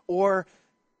smart? Or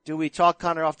do we talk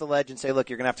Conor off the ledge and say, look,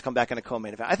 you're going to have to come back in a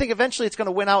co-main event? I think eventually it's going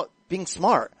to win out being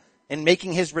smart and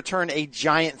making his return a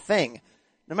giant thing.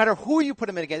 No matter who you put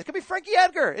him in against. It could be Frankie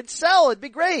Edgar. It'd sell. It'd be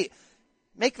great.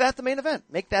 Make that the main event.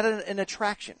 Make that an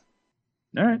attraction.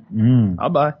 All right. I'll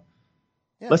buy.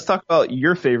 Yeah. Let's talk about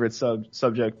your favorite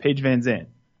subject, Paige Van Zandt.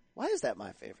 Why is that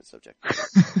my favorite subject?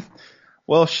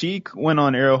 Well, she went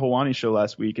on Ariel Helwani's show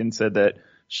last week and said that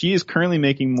she is currently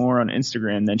making more on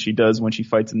Instagram than she does when she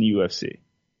fights in the UFC.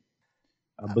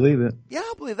 I believe it. Yeah,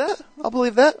 I'll believe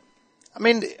that. I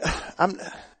mean,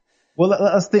 Well,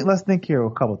 let's think here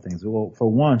a couple of things. Well, for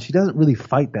one, she doesn't really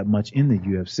fight that much in the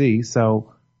UFC.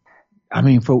 So,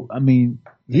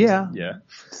 yeah. Yeah.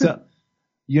 So,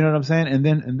 You know what I'm saying? And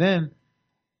then,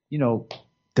 you know,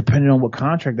 depending on what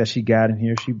contract that she got in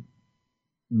here, she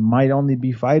might only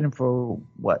be fighting for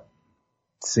what,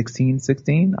 16?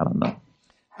 I don't know.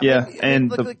 Yeah,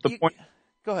 the point.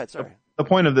 Go ahead. Sorry. The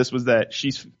point of this was that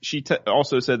she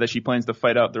also said that she plans to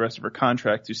fight out the rest of her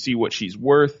contract to see what she's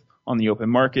worth on the open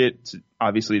market,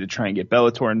 obviously to try and get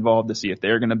Bellator involved to see if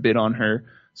they're going to bid on her.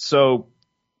 So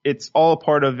it's all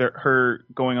part of her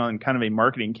going on kind of a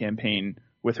marketing campaign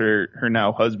with her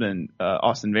now husband,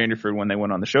 Austin Vanderford, when they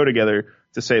went on the show together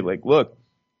to say, like, look,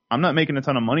 I'm not making a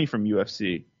ton of money from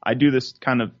UFC. I do this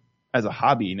kind of as a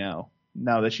hobby now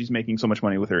that she's making so much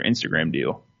money with her Instagram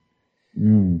deal.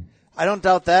 I don't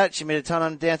doubt that. She made a ton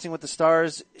on Dancing with the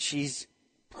Stars. She's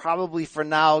probably for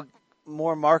now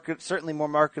certainly more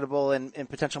marketable and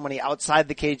potential money outside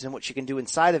the cage than what she can do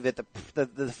inside of it.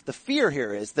 The fear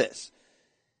here is this.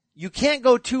 You can't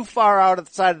go too far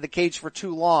outside of the cage for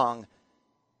too long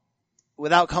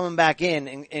without coming back in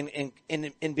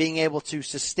and being able to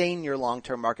sustain your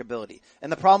long-term marketability.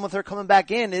 And the problem with her coming back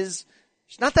in is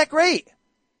she's not that great.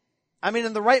 I mean,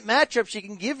 in the right matchup, she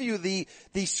can give you the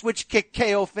switch kick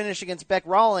KO finish against Beck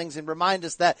Rawlings and remind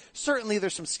us that certainly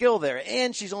there's some skill there.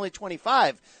 And she's only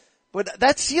 25. But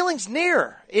that ceiling's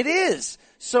near. It is.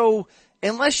 So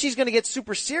unless she's going to get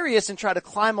super serious and try to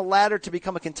climb a ladder to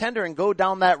become a contender and go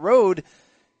down that road,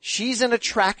 she's an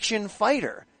attraction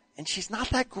fighter. And she's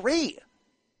not that great.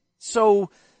 So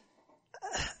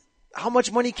how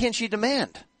much money can she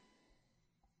demand?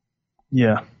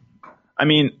 Yeah. I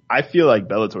mean, I feel like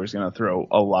Bellator is going to throw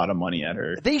a lot of money at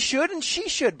her. They should, and she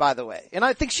should, by the way. And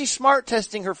I think she's smart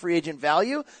testing her free agent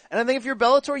value. And I think if you're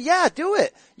Bellator, yeah, do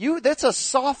it. That's a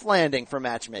soft landing for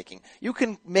matchmaking. You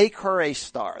can make her a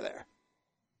star there.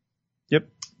 Yep.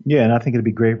 Yeah, and I think it'd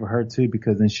be great for her too,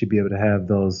 because then she'd be able to have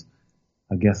those,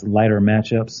 I guess, lighter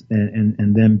matchups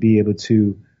and then be able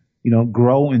to, you know,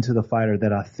 grow into the fighter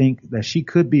that I think that she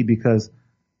could be. Because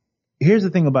here's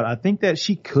the thing about it. I think that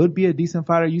she could be a decent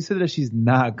fighter. You said that she's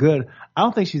not good. I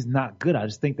don't think she's not good. I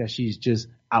just think that she's just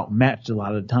outmatched a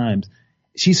lot of times.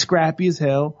 She's scrappy as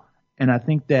hell, and I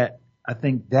think that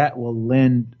will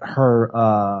lend her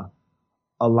a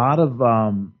lot of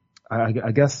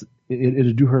I guess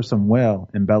it'll do her some well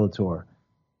in Bellator.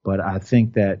 But I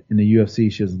think that in the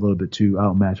UFC, she's a little bit too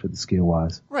outmatched with the skill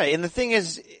wise. Right, and the thing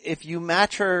is, if you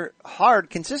match her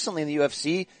hard consistently in the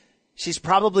UFC, she's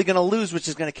probably going to lose, which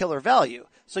is going to kill her value.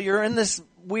 So you're in this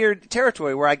weird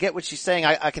territory where I get what she's saying.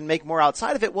 I can make more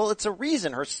outside of it. Well, it's a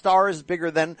reason. Her star is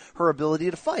bigger than her ability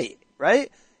to fight,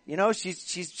 right? You know,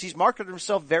 she's marketed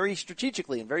herself very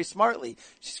strategically and very smartly.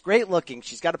 She's great looking.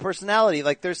 She's got a personality.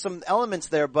 Like, there's some elements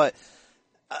there, but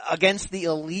against the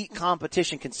elite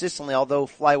competition consistently, although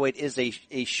flyweight is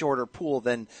a shorter pool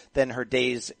than her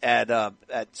days at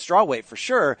strawweight for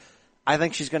sure, I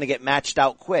think she's going to get matched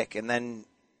out quick, and then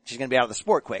she's going to be out of the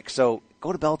sport quick. So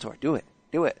go to Bellator. Do it.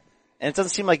 And it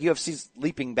doesn't seem like UFC's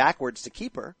leaping backwards to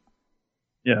keep her.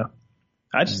 Yeah.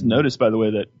 I just noticed, by the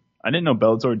way, that I didn't know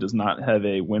Bellator does not have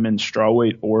a women's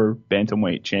strawweight or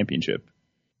bantamweight championship.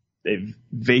 They've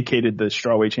vacated the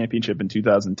strawweight championship in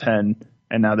 2010,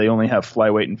 and now they only have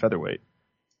flyweight and featherweight.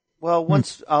 Well,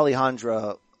 once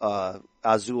Alejandra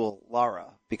Azul Lara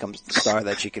becomes the star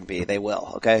that she can be, they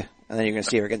will, okay? And then you're going to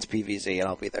see her against PVZ, and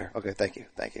I'll be there. Okay, thank you.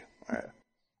 All right.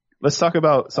 Let's talk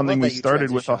about something we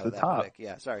started with off the top. Quick.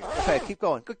 Yeah, sorry. Okay, keep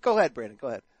going. Go ahead, Brandon. Go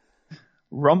ahead.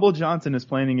 Rumble Johnson is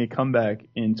planning a comeback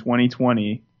in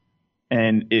 2020,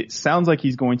 and it sounds like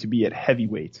he's going to be at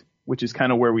heavyweight, which is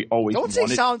kind of where we always wanted. Don't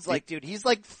say sounds like, dude. He's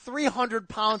like 300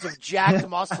 pounds of jacked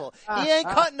muscle. He ain't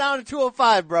cutting down to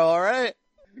 205, bro, all right?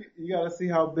 You gotta see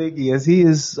how big he is. He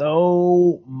is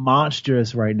so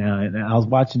monstrous right now. And I was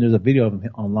watching, there's a video of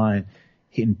him online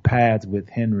hitting pads with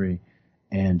Henry,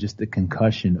 and just the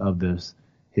concussion of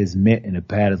his mitt and the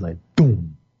pad is like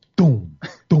boom, boom,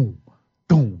 boom,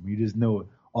 boom. You just know it.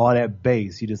 All that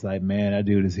bass. You just like, man, that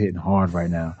dude is hitting hard right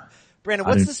now. Brandon,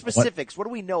 what's the specifics? What do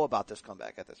we know about this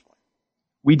comeback at this point?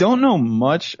 We don't know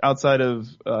much outside of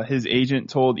his agent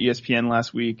told ESPN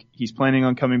last week he's planning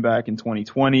on coming back in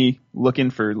 2020, looking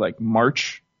for like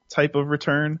March type of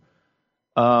return.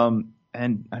 And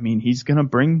I mean, he's going to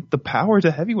bring the power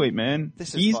to heavyweight, man.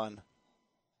 This is fun.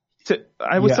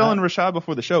 I was telling Rashad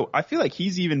before the show, I feel like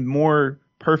he's even more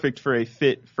perfect for a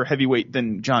fit for heavyweight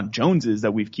than John Jones is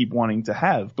that we keep wanting to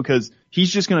have, because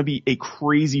he's just going to be a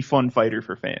crazy fun fighter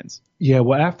for fans. Yeah,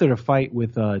 well, after the fight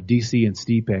with DC and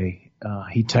Stipe,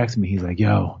 he texted me. He's like,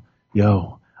 yo,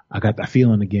 I got that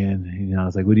feeling again. And I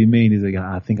was like, what do you mean? He's like,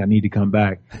 I think I need to come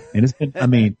back. And it's been, I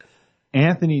mean,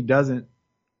 Anthony doesn't,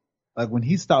 like when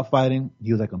he stopped fighting,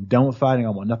 he was like, I'm done with fighting. I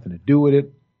want nothing to do with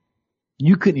it.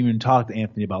 you couldn't even talk to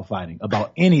Anthony about fighting,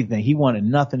 about anything. He wanted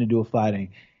nothing to do with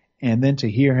fighting. And then to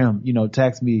hear him,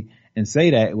 text me and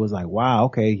say that, it was like, wow,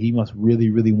 okay, he must really,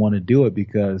 really want to do it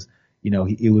because,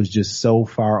 it was just so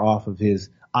far out of his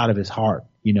heart,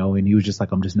 and he was just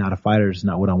like, I'm just not a fighter. It's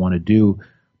not what I want to do.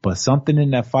 But something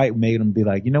in that fight made him be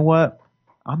like, you know what?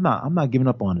 I'm not giving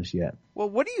up on this yet. Well,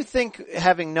 what do you think,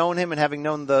 having known him and having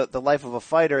known the life of a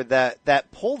fighter,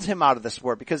 that pulled him out of the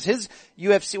sport? Because his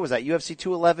UFC, was that UFC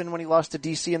 211 when he lost to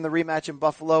DC in the rematch in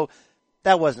Buffalo?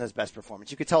 That wasn't his best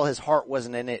performance. You could tell his heart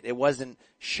wasn't in it. It wasn't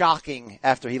shocking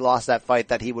after he lost that fight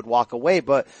that he would walk away,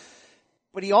 but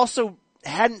he also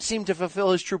hadn't seemed to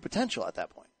fulfill his true potential at that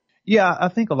point. Yeah, I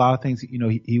think a lot of things,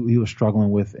 he was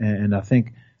struggling with, and I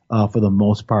think, for the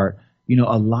most part,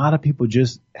 a lot of people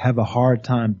just have a hard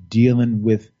time dealing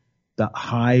with the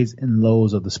highs and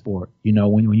lows of the sport.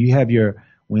 When you have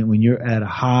when you're at a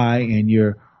high and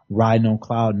you're riding on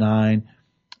cloud nine,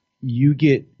 you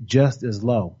get just as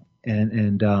low.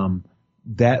 And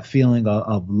that feeling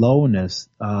of lowness,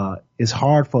 is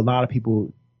hard for a lot of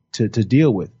people to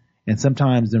deal with. And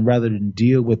sometimes then rather than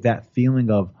deal with that feeling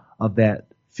of that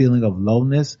feeling of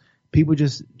lowness, people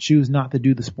just choose not to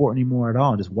do the sport anymore at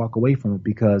all and just walk away from it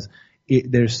because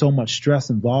there's so much stress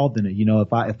involved in it.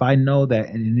 If I know that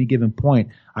at any given point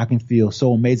I can feel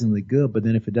so amazingly good, but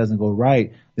then if it doesn't go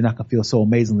right, then I can feel so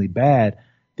amazingly bad,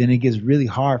 then it gets really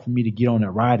hard for me to get on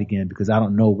that ride again because I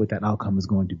don't know what that outcome is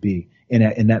going to be.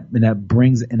 And that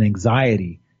brings an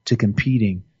anxiety to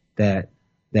competing that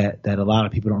a lot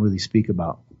of people don't really speak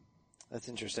about. That's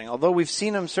interesting. Although we've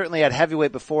seen him certainly at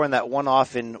heavyweight before in that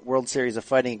one-off in World Series of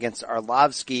Fighting against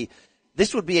Arlovsky,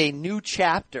 this would be a new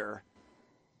chapter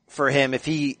for him if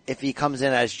he comes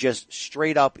in as just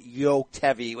straight up yoked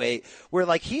heavyweight, where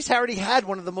like he's already had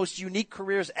one of the most unique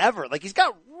careers ever. Like he's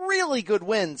got really good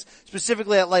wins,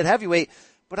 specifically at light heavyweight.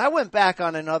 But I went back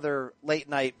on another late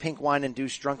night pink wine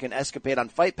induced drunken escapade on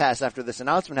Fight Pass after this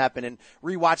announcement happened and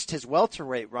rewatched his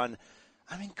welterweight run.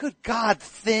 I mean, good God,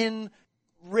 thin,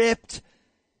 ripped,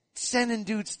 sending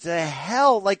dudes to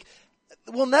hell. Like,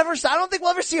 I don't think we'll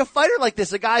ever see a fighter like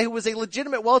this, a guy who was a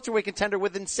legitimate welterweight contender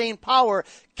with insane power,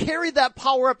 carried that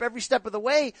power up every step of the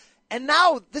way. And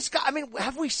now this guy, I mean,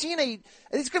 have we seen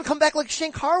he's going to come back like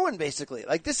Shank Harwin, basically.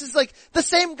 Like, this is like the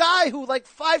same guy who like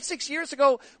 5-6 years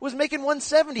ago was making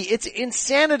 170. It's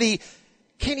insanity.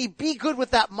 Can he be good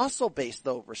with that muscle base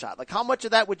though, Rashad? Like, how much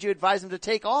of that would you advise him to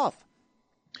take off?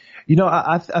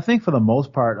 I think for the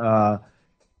most part,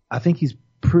 I think he's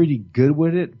pretty good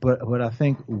with it, but I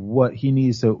think what he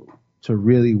needs to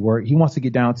really work, he wants to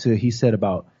get down to, he said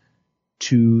about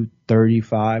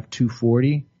 235,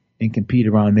 240 and compete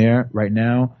around there. Right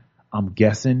now, I'm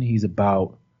guessing he's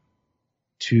about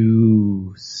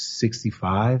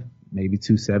 265, maybe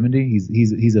 270.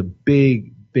 He's a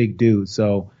big dude.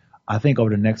 So I think over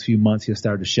the next few months, he'll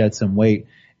start to shed some weight.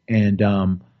 And,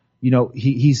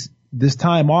 he's this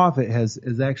time off, it has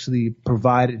actually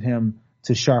provided him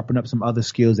to sharpen up some other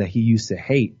skills that he used to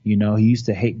hate. He used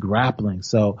to hate grappling.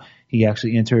 So he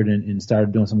actually entered and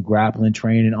started doing some grappling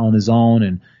training on his own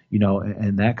and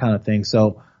that kind of thing.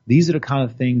 So these are the kind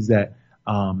of things that,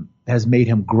 has made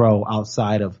him grow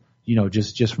outside of,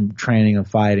 just from training and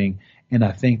fighting. And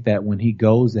I think that when he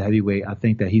goes to heavyweight, I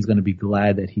think that he's going to be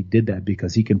glad that he did that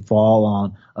because he can fall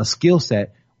on a skill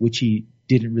set, which he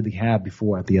didn't really have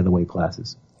before at the other weight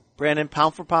classes. Brandon,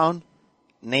 pound for pound,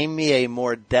 name me a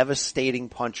more devastating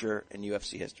puncher in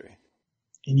UFC history.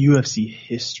 In UFC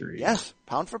history? Yes,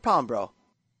 pound for pound, bro.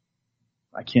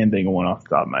 I can't think of one off the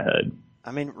top of my head.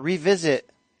 I mean, revisit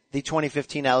the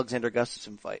 2015 Alexander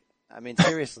Gustafsson fight. I mean,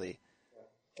 seriously.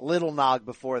 Little Nog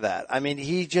before that. I mean,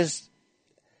 he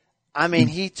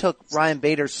took Ryan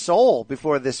Bader's soul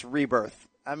before this rebirth.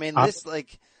 I mean,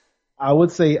 I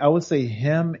would say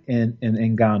him and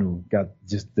Ngannou got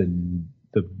just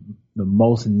the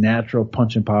most natural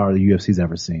punching power the UFC's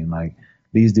ever seen. Like,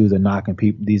 these dudes are knocking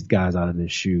these guys out of their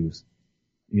shoes,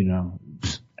 And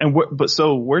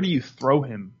so where do you throw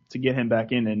him to get him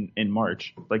back in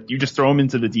March? Like, you just throw him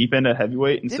into the deep end at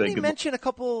heavyweight and Didn't he mention a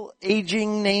couple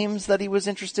aging names that he was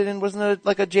interested in? Wasn't there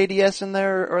like a JDS in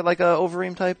there or like a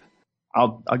Overeem type?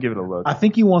 I'll give it a look. I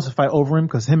think he wants to fight Overeem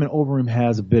because him and Overeem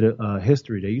has a bit of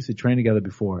history. They used to train together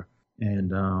before,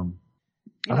 and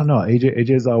I don't know.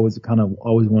 AJ's always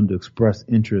wanted to express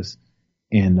interest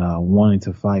in wanting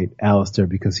to fight Alistair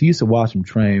because he used to watch him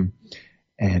train,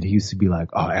 and he used to be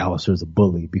like, "Oh, Alistair's a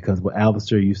bully." Because what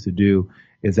Alistair used to do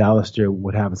is Alistair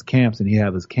would have his camps, and he'd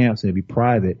have his camps, and it'd be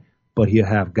private, but he'd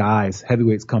have guys,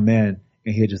 heavyweights, come in,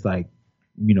 and he'd just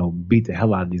beat the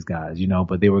hell out of these guys,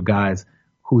 But they were guys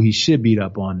who he should beat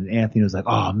up on, and Anthony was like,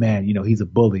 "Oh man, he's a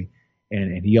bully,"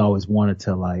 and he always wanted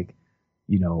to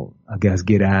I guess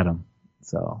get at him.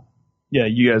 So. Yeah,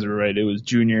 you guys were right. It was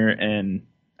Junior and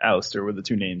Alistair were the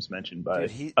two names mentioned by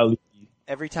Ali.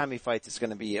 Every time he fights, it's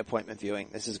going to be appointment viewing.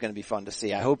 This is going to be fun to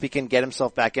see. I hope he can get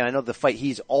himself back in. I know the fight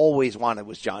he's always wanted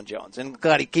was John Jones. And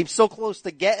God, he keeps so close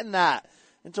to getting that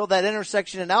until that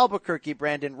intersection in Albuquerque,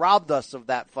 Brandon, robbed us of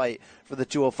that fight for the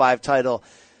 205 title.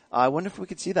 I wonder if we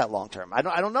could see that long term. I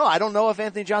don't know. I don't know if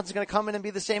Anthony Johnson's going to come in and be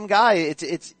the same guy.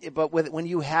 But when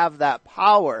you have that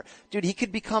power, dude, he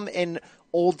could become an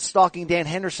old stalking Dan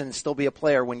Henderson and still be a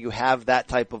player when you have that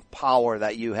type of power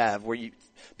that you have, where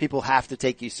people have to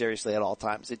take you seriously at all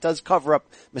times. It does cover up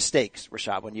mistakes,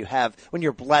 Rashad, when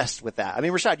you're blessed with that. I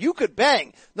mean, Rashad, you could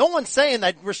bang. No one's saying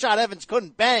that Rashad Evans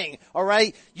couldn't bang, all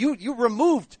right? You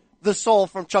removed the soul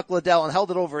from Chuck Liddell and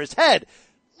held it over his head.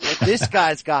 But this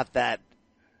guy's got that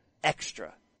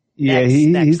extra. Yeah,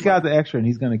 he's got the extra, and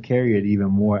he's going to carry it even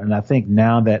more. And I think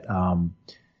now that,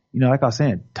 like I was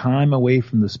saying, time away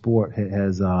from the sport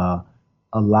has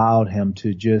allowed him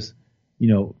to just,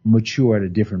 mature at a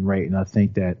different rate. And I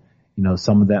think that,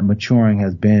 some of that maturing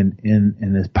has been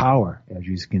in his power. As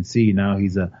you can see, now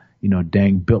he's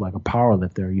dang built like a power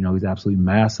lifter. He's absolutely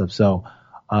massive. So,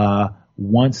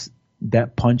 once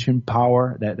that punching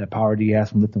power, that power that he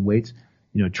has from lifting weights,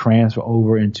 transfer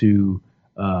over into,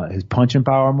 his punching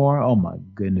power more. Oh my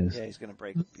goodness. Yeah, he's going to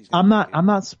break. I'm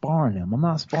not sparring him. I'm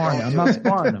not sparring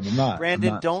him.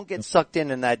 Brandon, don't get sucked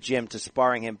in that gym to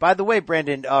sparring him. By the way,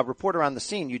 Brandon, report around the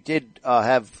scene. You did,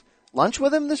 have lunch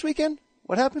with him this weekend?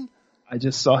 What happened? I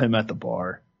just saw him at the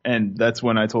bar, and that's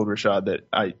when I told Rashad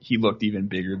that he looked even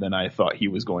bigger than I thought he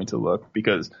was going to look,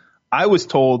 because I was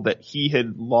told that he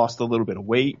had lost a little bit of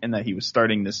weight and that he was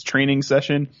starting this training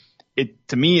session.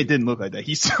 To me, it didn't look like that.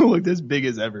 He still looked as big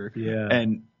as ever. Yeah.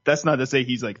 And that's not to say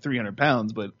he's like 300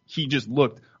 pounds, but he just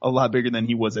looked a lot bigger than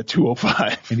he was at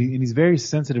 205. And he's very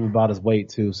sensitive about his weight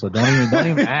too. So don't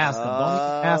even ask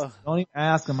him. Don't even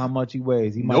ask him how much he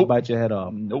weighs. He might bite your head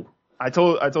off. Nope. I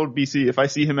told BC, if I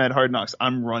see him at Hard Knocks,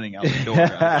 I'm running out the door.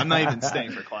 I'm not even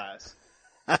staying for class.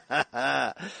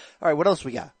 All right. What else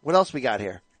we got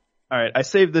here? All right. I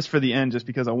saved this for the end just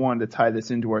because I wanted to tie this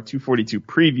into our 242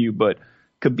 preview, but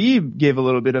Khabib gave a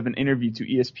little bit of an interview to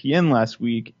ESPN last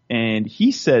week, and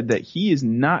he said that he is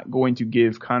not going to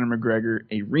give Conor McGregor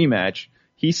a rematch.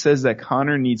 He says that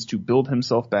Conor needs to build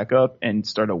himself back up and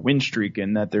start a win streak,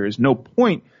 and that there is no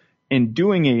point in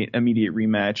doing an immediate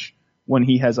rematch when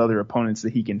he has other opponents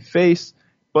that he can face.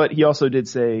 But he also did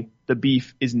say the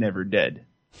beef is never dead.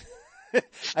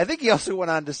 I think he also went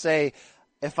on to say,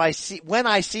 when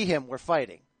I see him, we're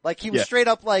fighting. Like, he was straight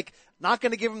up like, not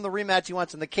going to give him the rematch he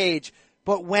wants in the cage,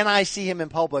 but when I see him in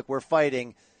public, we're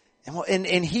fighting.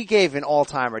 And he gave an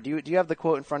all-timer. Do you have the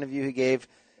quote in front of you he gave?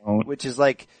 Which is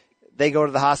like, they go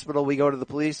to the hospital, we go to the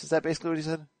police. Is that basically what he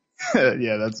said?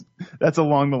 Yeah, that's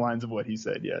along the lines of what he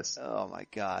said, yes. Oh my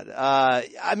God.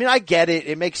 I mean, I get it.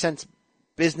 It makes sense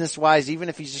business-wise, even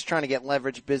if he's just trying to get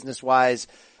leverage business-wise.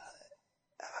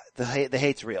 The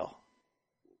hate's real.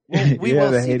 We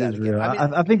will see that again. Real.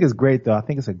 I think it's great though. I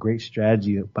think it's a great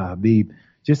strategy by Khabib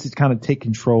just to kind of take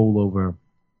control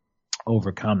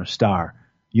over Conor's star.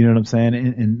 You know what I'm saying?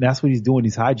 And that's what he's doing.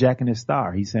 He's hijacking his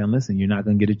star. He's saying, listen, you're not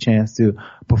going to get a chance to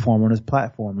perform on his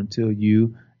platform until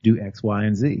you do X, Y,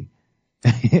 and Z.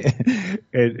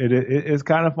 It's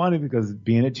kind of funny because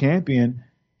being a champion,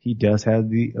 he does have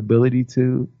the ability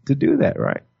to do that,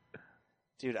 right?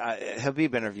 Dude,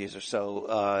 Khabib interviews are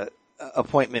so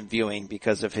appointment viewing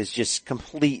because of his just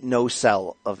complete no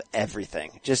sell of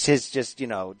everything.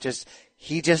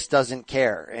 He just doesn't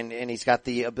care, and he's got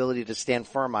the ability to stand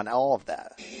firm on all of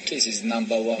that. This is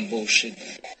number one bullshit.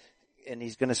 And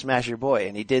he's gonna smash your boy,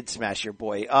 and he did smash your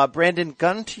boy. Brandon,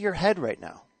 gun to your head right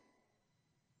now.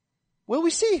 Will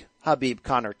we see Khabib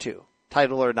Conor 2,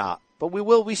 title or not? But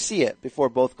will we see it before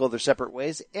both go their separate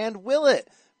ways? And will it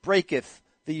breaketh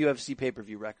the UFC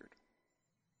pay-per-view record?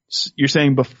 You're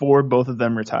saying before both of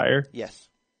them retire? Yes.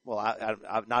 Well, I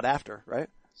not after, right?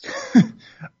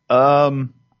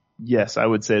 Yes, I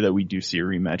would say that we do see a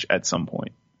rematch at some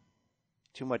point.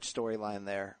 Too much storyline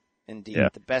there, indeed. Yeah.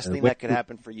 The best thing that could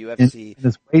happen for UFC.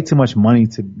 There's way too much money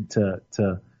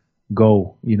to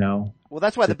go, you know. Well,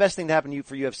 that's why the best thing to happen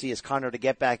for UFC is Conor to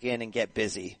get back in and get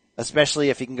busy, especially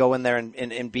if he can go in there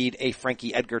and beat a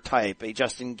Frankie Edgar type, a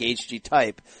Justin Gaethje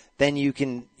type. Then you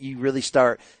really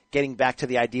start getting back to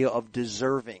the idea of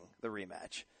deserving the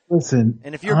rematch. Listen,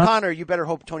 and if you're Conor, you better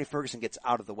hope Tony Ferguson gets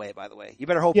out of the way, by the way. You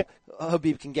better hope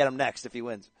Khabib can get him next if he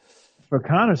wins. For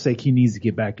Conor's sake, he needs to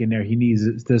get back in there. He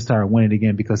needs to start winning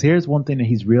again, because here's one thing that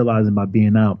he's realizing by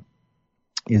being out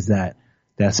is that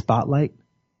spotlight,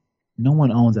 no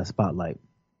one owns that spotlight.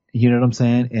 You know what I'm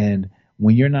saying? And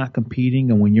when you're not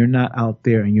competing and when you're not out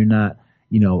there and you're not,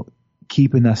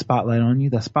 keeping that spotlight on you,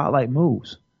 that spotlight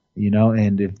moves,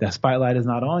 and if that spotlight is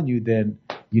not on you, then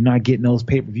you're not getting those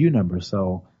pay-per-view numbers.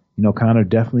 So, Conor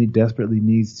definitely desperately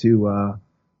needs to,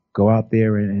 go out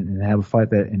there and have a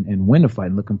fight and win a fight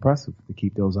and look impressive to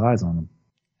keep those eyes on him.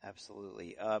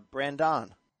 Absolutely. Brandon.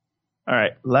 All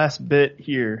right. Last bit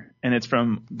here. And it's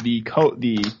from the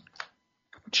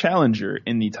challenger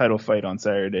in the title fight on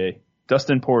Saturday,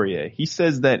 Dustin Poirier. He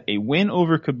says that a win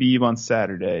over Khabib on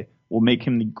Saturday will make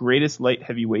him the greatest light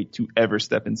heavyweight to ever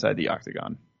step inside the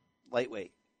octagon.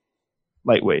 Lightweight.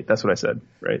 That's what I said,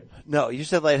 right? No, you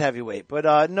said light heavyweight,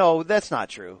 but no, that's not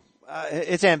true.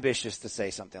 It's ambitious to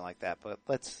say something like that, but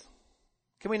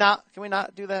can we not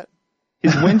do that?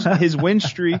 His win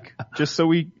streak, just so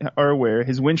we are aware,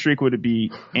 his win streak would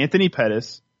be Anthony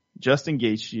Pettis, Justin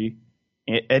Gaethje,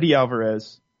 Eddie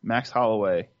Alvarez, Max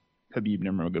Holloway, Khabib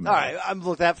Nurmagomedov. All right,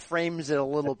 look, that frames it a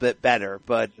little bit better,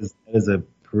 but it is a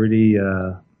pretty.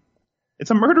 It's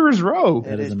a murderer's row.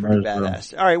 It is pretty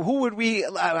badass. All right, who would we?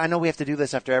 I know we have to do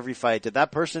this after every fight. Did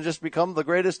that person just become the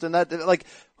greatest? And that, like,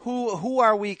 who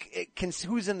are we?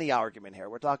 Who's in the argument here?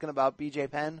 We're talking about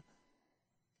BJ Penn.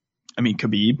 I mean,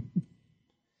 Khabib.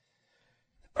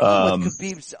 With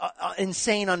Khabib's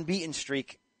insane unbeaten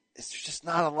streak, there's just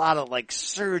not a lot of like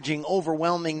surging,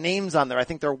 overwhelming names on there. I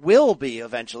think there will be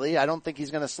eventually. I don't think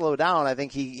he's going to slow down. I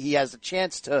think he has a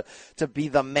chance to be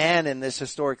the man in this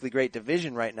historically great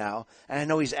division right now. And I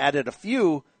know he's added a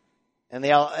few, and the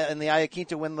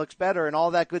Iaquinta win looks better and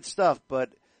all that good stuff. But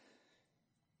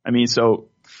I mean, so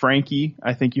Frankie,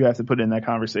 I think you have to put in that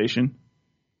conversation.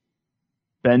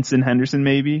 Benson Henderson,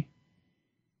 maybe.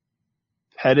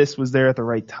 Pettis was there at the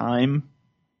right time.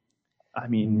 I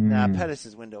mean,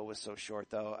 Pettis' window was so short,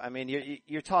 though. I mean,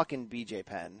 you're talking BJ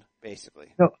Penn,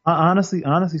 basically. No,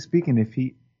 honestly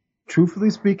speaking, truthfully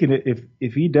speaking,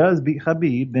 if he does beat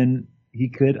Khabib, then he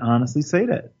could honestly say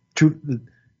that.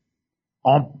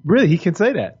 Really, he can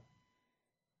say that.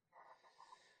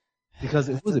 Because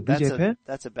it was BJ Penn.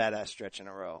 That's a badass stretch in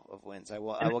a row of wins. I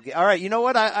will get. All right, you know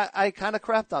what? I kind of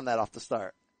crapped on that off the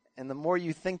start, and the more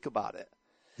you think about it.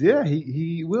 Yeah,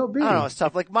 he will be. I don't know, it's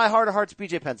tough. Like, my heart of hearts,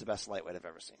 BJ Penn's the best lightweight I've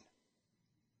ever seen.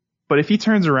 But if he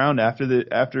turns around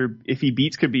if he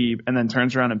beats Khabib and then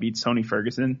turns around and beats Tony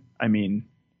Ferguson, I mean,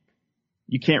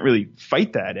 you can't really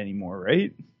fight that anymore,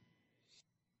 right?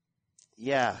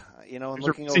 Yeah, and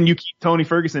looking over, you keep Tony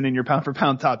Ferguson in your pound for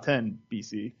pound top 10,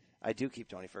 BC. I do keep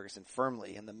Tony Ferguson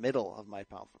firmly in the middle of my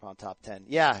pound for pound top 10.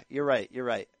 Yeah, you're right.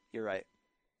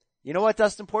 You know what,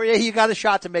 Dustin Poirier? You got a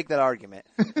shot to make that argument.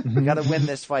 You got to win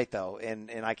this fight, though, and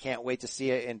I can't wait to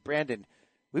see it. And Brandon,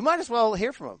 we might as well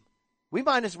hear from him. We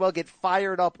might as well get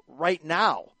fired up right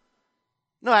now.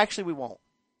 No, actually, we won't.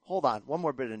 Hold on, one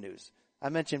more bit of news. I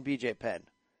mentioned BJ Penn.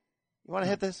 You want to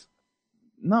hit this?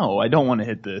 No, I don't want to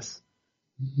hit this.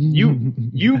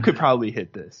 You could probably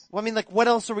hit this. Well, I mean, like, what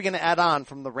else are we going to add on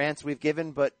from the rants we've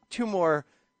given? But 2 more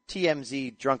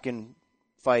TMZ drunken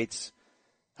fights.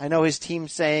 I know his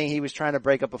team's saying he was trying to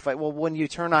break up a fight. Well, when you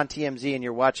turn on TMZ and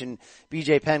you're watching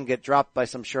BJ Penn get dropped by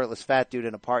some shirtless fat dude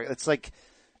in a park, it's like,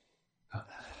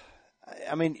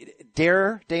 I mean,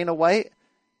 dare Dana White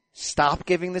stop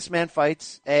giving this man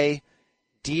fights.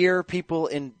 Dear people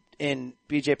in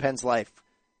BJ Penn's life,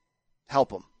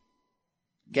 help him.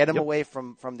 Get him away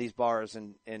from these bars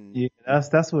and yeah,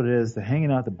 that's what it is. The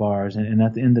hanging out at the bars and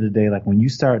at the end of the day, like when you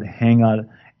start to hang out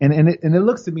and it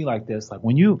looks to me like this, like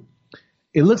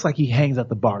it looks like he hangs at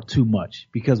the bar too much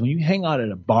because when you hang out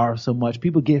at a bar so much,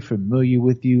 people get familiar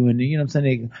with you and you know what I'm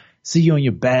saying? They see you on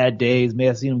your bad days, may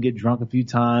have seen them get drunk a few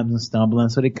times and stumbling.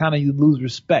 So they kind of lose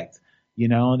respect,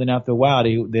 and then after a while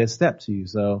they step to you.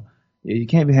 So yeah, you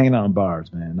can't be hanging out in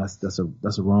bars, man. That's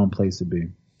a wrong place to be.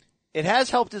 It has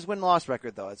helped his win-loss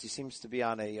record, though, as he seems to be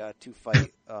on a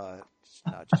 2-fight. No,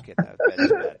 just kidding.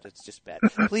 It's just bad.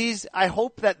 Please, I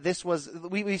hope that this was.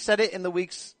 We said it in the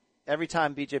weeks. Every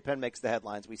time BJ Penn makes the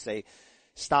headlines, we say,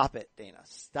 "Stop it, Dana.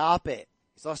 Stop it.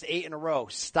 He's lost 8 in a row.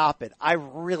 Stop it." I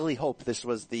really hope this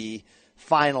was the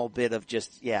final bit of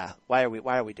just, why are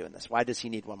we doing this? Why does he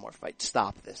need one more fight?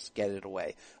 Stop this. Get it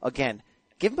away. Again,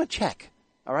 give him a check.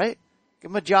 All right?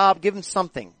 Give him a job. Give him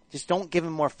something. Just don't give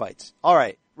him more fights. All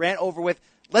right. Rant over with.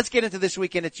 Let's get into this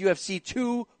weekend. It's UFC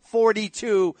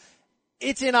 242.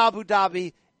 It's in Abu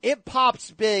Dhabi. It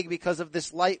pops big because of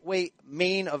this lightweight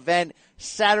main event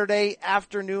Saturday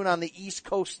afternoon on the East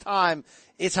Coast time.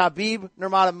 It's Khabib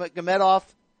Nurmagomedov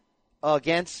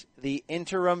against the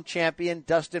interim champion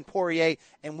Dustin Poirier.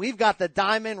 And we've got the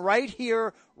diamond right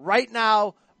here, right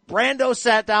now. Brando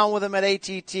sat down with him at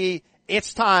ATT.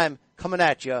 It's time coming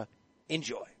at you.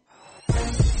 Enjoy.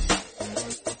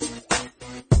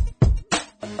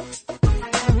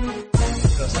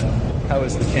 How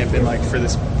has the camp been like for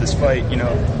this fight? You know,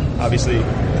 obviously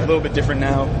a little bit different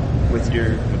now with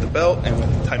the belt and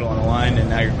with the title on the line, and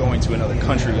now you're going to another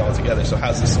country altogether. So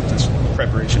how's this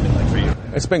preparation been like for you?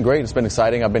 It's been great. It's been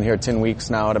exciting. I've been here 10 weeks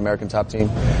now at American Top Team,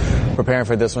 preparing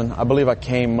for this one. I believe I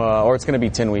came, or it's going to be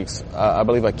 10 weeks. I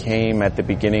believe I came at the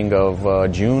beginning of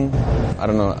June. I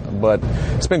don't know, but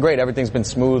it's been great. Everything's been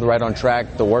smooth, right on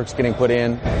track. The work's getting put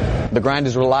in. The grind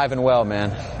is alive and well,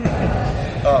 man.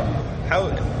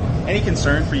 Any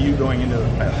concern for you going into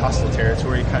hostile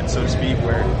territory, kind of, so to speak,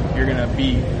 where you're going to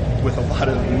be with a lot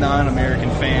of non-American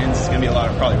fans? There's going to be a lot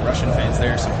of probably Russian fans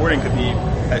there supporting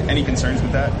Khabib. Any concerns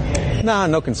with that? Nah,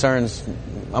 no concerns.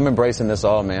 I'm embracing this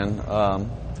all, man.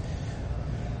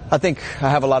 I think I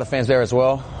have a lot of fans there as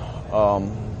well.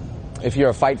 If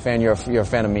you're a fight fan, you're a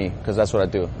fan of me, because that's what I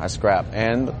do. I scrap.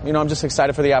 And, you know, I'm just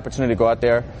excited for the opportunity to go out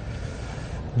there,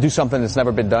 do something that's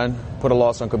never been done, put a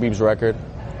loss on Khabib's record.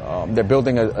 They're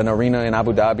building an arena in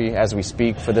Abu Dhabi as we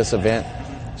speak for this event.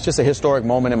 It's just a historic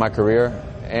moment in my career,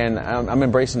 and I'm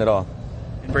embracing it all.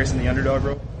 Embracing the underdog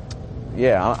role?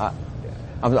 Yeah,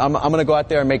 I'm going to go out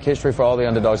there and make history for all the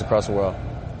underdogs across the world.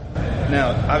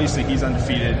 Now, obviously, he's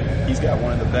undefeated. He's got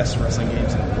one of the best wrestling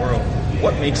games in the world.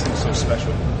 What makes him so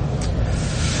special?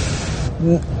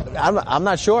 I'm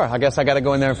not sure. I guess I got to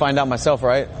go in there and find out myself,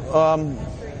 right?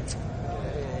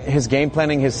 His game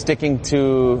planning, his sticking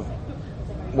to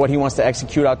what he wants to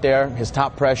execute out there, his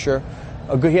top pressure.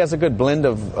 He has a good blend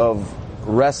of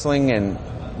wrestling and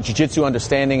jiu-jitsu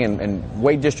understanding and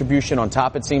weight distribution on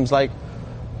top, it seems like.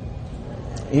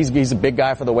 He's a big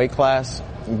guy for the weight class.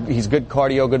 He's good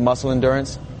cardio, good muscle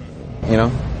endurance, you know.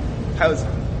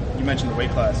 You mentioned the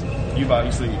weight class. You've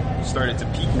obviously started to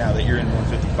peak now that you're in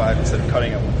 155 instead of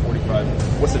cutting at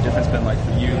 145. What's the difference been like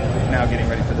for you now getting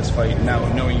ready for this fight and now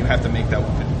knowing you have to make that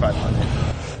 155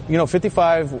 limit? You know,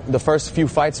 55, the first few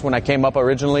fights when I came up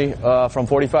originally from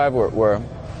 45 were, I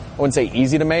wouldn't say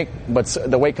easy to make, but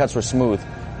the weight cuts were smooth.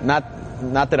 Not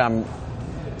that I'm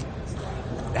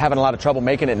having a lot of trouble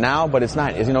making it now, but it's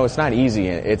not, you know, it's not easy.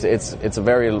 It's a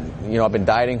very, you know, I've been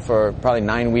dieting for probably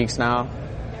 9 weeks now,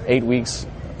 8 weeks.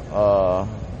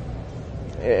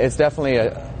 It's definitely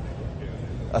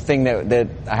a thing that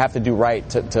I have to do right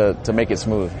to make it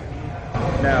smooth.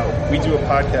 Now, we do a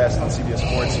podcast on CBS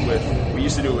Sports we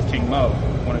used to do it with King Mo,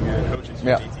 one of your coaches,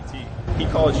 your GTT. He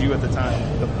called you at the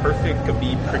time the perfect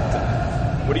Khabib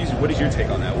kryptonite. What is your take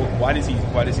on that? Why does he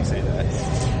say that?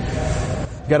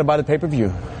 You got to buy the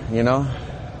pay-per-view, you know?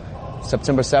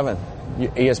 September 7th,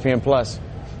 ESPN Plus.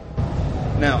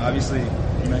 Now, obviously,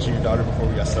 you mentioned your daughter before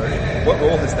we got started. What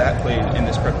role has that played in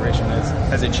this preparation?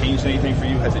 Has it changed anything for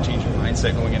you? Has it changed your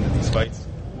mindset going into these fights?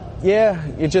 Yeah,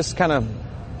 it just kind of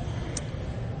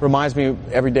reminds me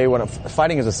every day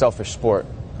fighting is a selfish sport.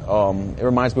 It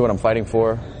reminds me what I'm fighting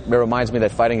for. It reminds me that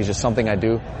fighting is just something I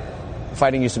do.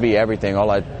 Fighting used to be everything.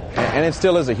 And it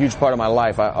still is a huge part of my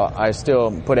life. I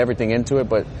still put everything into it,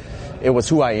 but it was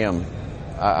who I am.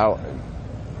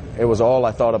 It was all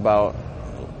I thought about,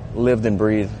 lived and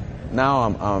breathed.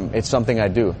 Now it's something I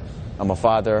do. I'm a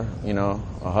father, you know,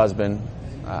 a husband.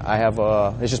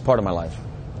 It's just part of my life.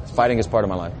 Fighting is part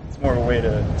of my life. It's more of a way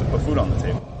to put food on the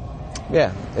table.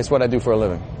 Yeah, it's what I do for a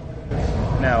living.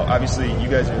 Now, obviously, you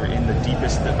guys are in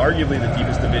arguably the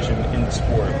deepest division in the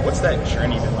sport. What's that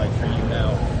journey been like for you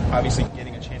now? Obviously,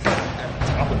 getting a chance to be at the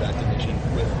top of that division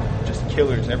with just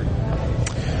killers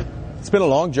everywhere. It's been a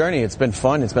long journey. It's been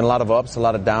fun. It's been a lot of ups, a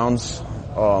lot of downs,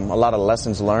 a lot of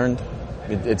lessons learned.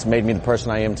 It's made me the person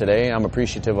I am today. I'm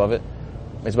appreciative of it.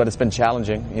 But it's been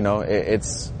challenging. You know,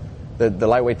 it's the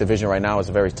lightweight division right now is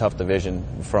a very tough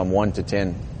division from 1 to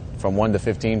 10, from 1 to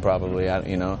 15 probably.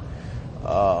 You know,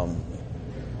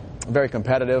 very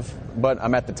competitive, but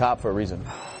I'm at the top for a reason.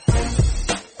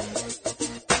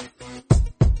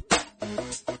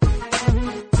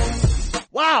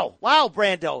 Wow,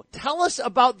 Brando. Tell us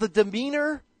about the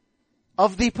demeanor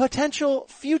of the potential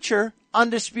future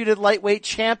undisputed lightweight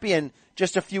champion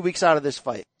just a few weeks out of this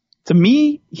fight. To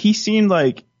me, he seemed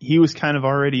like he was kind of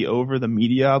already over the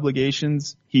media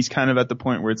obligations. He's kind of at the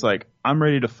point where it's like, I'm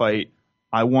ready to fight.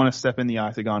 I want to step in the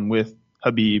octagon with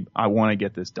Khabib. I want to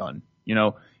get this done. You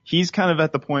know, he's kind of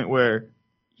at the point where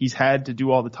he's had to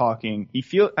do all the talking.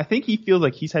 I think he feels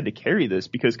like he's had to carry this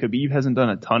because Khabib hasn't done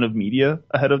a ton of media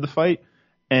ahead of the fight.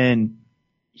 And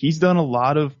he's done a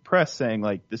lot of press saying,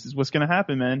 like, this is what's going to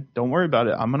happen, man. Don't worry about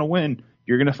it. I'm going to win.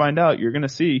 You're going to find out. You're going to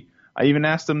see. I even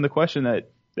asked him the question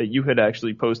that you had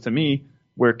actually posed to me,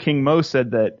 where King Mo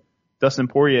said that Dustin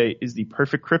Poirier is the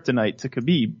perfect kryptonite to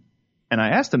Khabib. And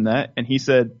I asked him that, and he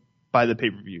said, by the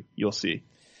pay-per-view, you'll see.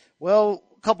 Well,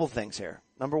 a couple things here.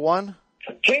 Number one,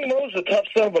 King Mo's a tough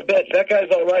son of a bitch. That guy's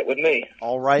all right with me.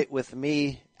 All right with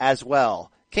me as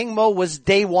well. King Mo was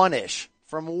day one-ish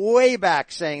from way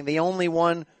back saying the only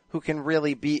one who can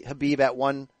really beat Khabib at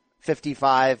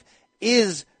 155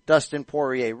 is Dustin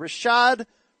Poirier. Rashad,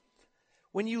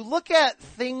 when you look at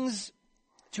things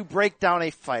to break down a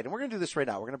fight, and we're going to do this right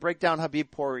now. We're going to break down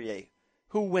Khabib Poirier.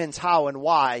 Who wins, how, and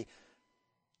why.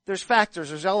 There's factors,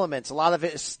 there's elements. A lot of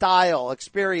it is style,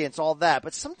 experience, all that.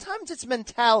 But sometimes it's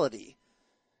mentality.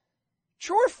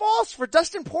 True or false, for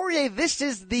Dustin Poirier, this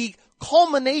is the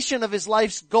culmination of his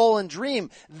life's goal and dream.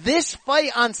 This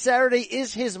fight on Saturday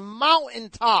is his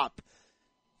mountaintop.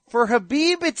 For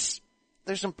Khabib,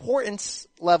 there's importance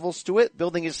levels to it.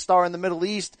 Building his star in the Middle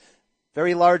East,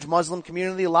 very large Muslim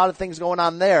community, a lot of things going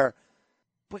on there.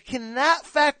 But can that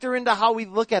factor into how we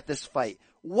look at this fight?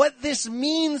 What this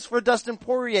means for Dustin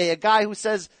Poirier, a guy who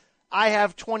says, I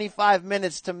have 25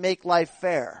 minutes to make life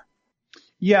fair.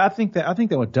 Yeah, I think that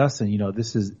with Dustin,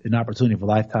 this is an opportunity of a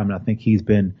lifetime, and I think he's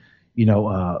been,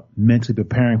 mentally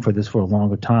preparing for this for a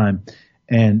longer time.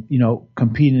 And,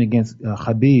 competing against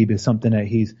Khabib is something that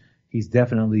he's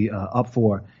definitely up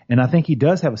for. And I think he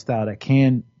does have a style that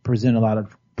can present a lot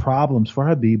of problems for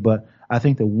Khabib, but I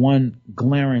think the one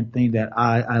glaring thing that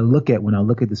I look at when I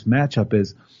look at this matchup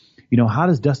is, how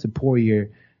does Dustin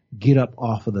Poirier get up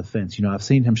off of the fence? I've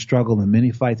seen him struggle in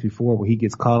many fights before where he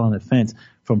gets caught on the fence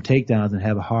from takedowns and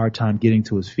have a hard time getting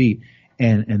to his feet.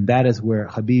 And that is where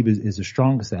Khabib is the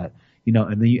strongest at,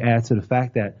 and then you add to the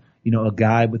fact that, a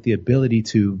guy with the ability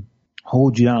to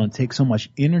hold you down and take so much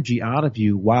energy out of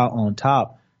you while on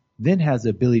top then has the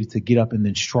ability to get up and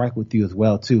then strike with you as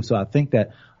well too. So I think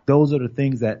that those are the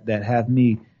things that have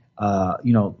me,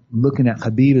 looking at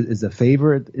Khabib as a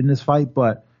favorite in this fight.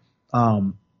 But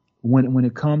when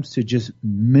it comes to just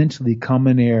mentally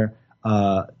coming there,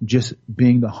 just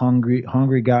being the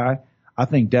hungry guy, I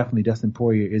think definitely Dustin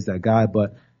Poirier is that guy.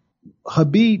 But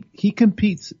Khabib, he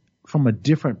competes from a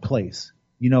different place.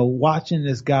 Watching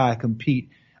this guy compete,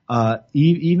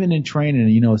 even in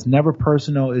training, it's never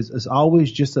personal. It's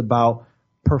always just about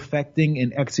perfecting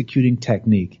and executing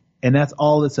technique. And that's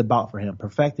all it's about for him,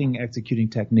 perfecting, executing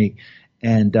technique.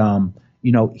 And,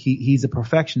 he's a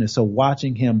perfectionist. So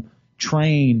watching him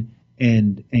train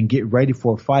and get ready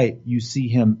for a fight, you see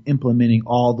him implementing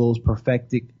all those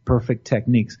perfect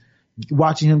techniques.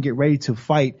 Watching him get ready to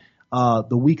fight,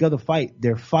 the week of the fight,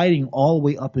 they're fighting all the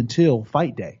way up until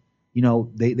fight day.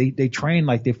 They train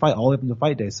like they fight all the way up until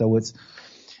fight day. So it's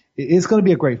going to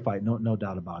be a great fight. No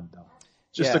doubt about it though.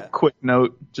 Just a quick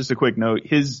note.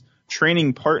 His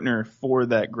training partner for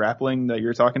that grappling that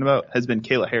you're talking about has been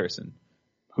Kayla Harrison,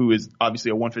 who is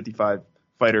obviously a 155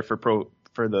 fighter for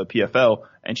the PFL,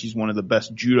 and she's one of the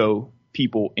best judo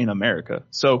people in America.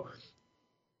 So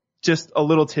just a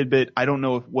little tidbit. I don't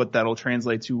know what that'll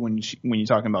translate to when you're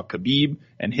talking about Khabib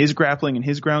and his grappling and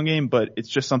his ground game, but it's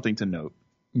just something to note.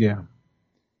 Yeah.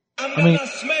 I'm gonna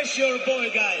smash your boy,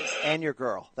 guys. And your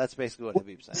girl. That's basically what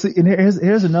Khabib said. See, and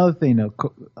here's another thing though.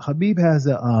 Khabib has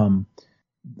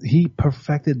he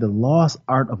perfected the lost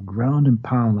art of ground and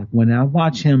pound. Like when I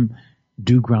watch him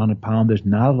do ground and pound, there's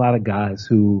not a lot of guys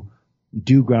who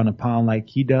do ground and pound like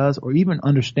he does, or even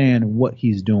understand what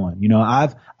he's doing.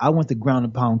 I went to ground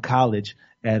and pound college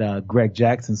at Greg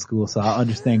Jackson School, so I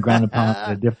understand ground and pound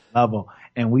at a different level.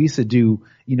 And we used to do,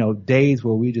 days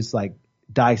where we just like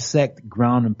dissect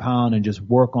ground and pound and just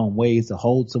work on ways to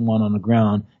hold someone on the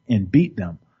ground and beat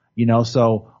them.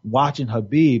 So watching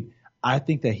Khabib, I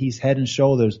think that he's head and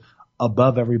shoulders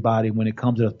above everybody when it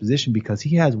comes to this position, because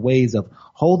he has ways of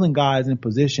holding guys in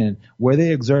position where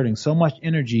they're exerting so much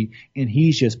energy and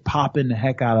he's just popping the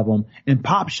heck out of them and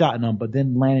pop-shotting them, but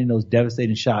then landing those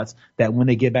devastating shots that when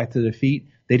they get back to their feet,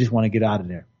 they just want to get out of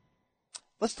there.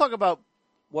 Let's talk about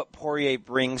what Poirier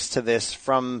brings to this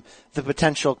from the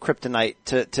potential kryptonite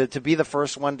to be the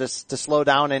first one to slow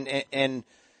down and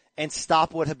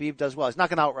stop what Khabib does well. He's not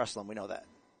going to out-wrestle him. We know that.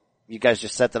 You guys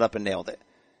just set that up and nailed it.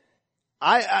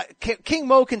 King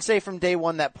Mo can say from day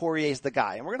one that Poirier's the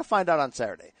guy, and we're going to find out on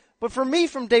Saturday. But for me,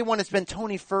 from day one, it's been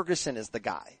Tony Ferguson is the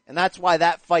guy. And that's why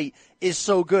that fight is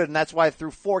so good, and that's why through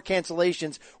 4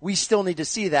 cancellations, we still need to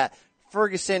see that.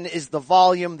 Ferguson is the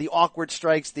volume, the awkward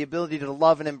strikes, the ability to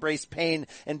love and embrace pain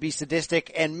and be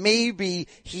sadistic, and maybe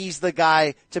he's the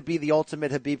guy to be the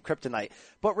ultimate Khabib kryptonite.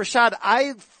 But Rashad,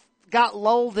 I got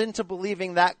lulled into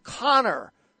believing that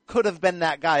Conor could have been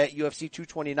that guy at UFC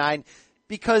 229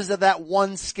 because of that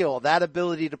one skill, that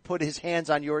ability to put his hands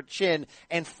on your chin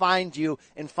and find you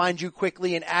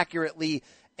quickly and accurately.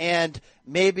 And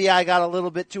maybe I got a little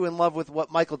bit too in love with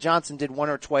what Michael Johnson did once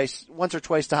or twice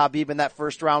to Khabib in that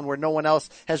first round, where no one else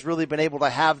has really been able to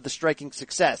have the striking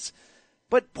success.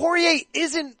 But Poirier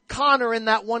isn't Conor in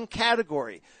that one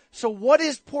category. So what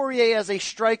is Poirier as a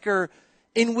striker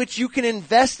in which you can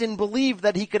invest and believe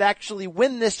that he could actually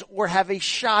win this or have a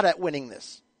shot at winning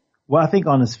this? Well, I think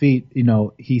on his feet,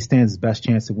 he stands his best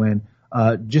chance to win.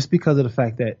 Just because of the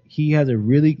fact that he does a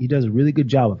really good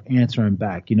job of answering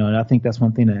back, and I think that's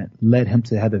one thing that led him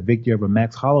to have the victory over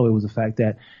Max Holloway was the fact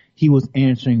that he was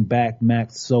answering back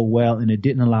Max so well, and it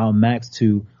didn't allow Max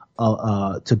to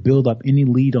build up any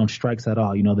lead on strikes at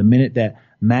all. The minute that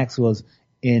Max was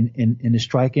in the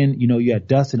striking, you had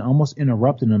Dustin almost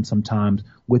interrupting him sometimes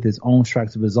with his own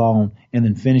strikes of his own, and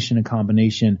then finishing a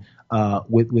combination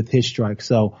with his strikes.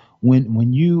 So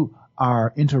when you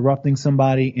are interrupting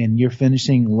somebody and you're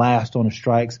finishing last on the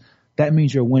strikes, that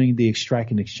means you're winning the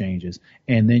striking exchanges.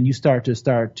 And then you start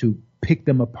to pick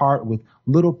them apart with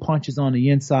little punches on the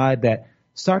inside that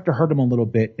start to hurt them a little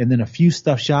bit, and then a few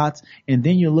stuff shots, and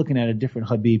then you're looking at a different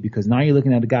Khabib, because now you're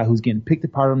looking at a guy who's getting picked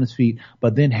apart on his feet,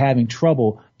 but then having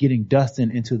trouble getting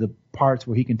Dustin into the parts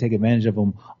where he can take advantage of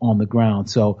them on the ground.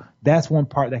 So that's one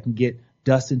part that can get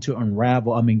Dustin to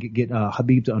unravel. Get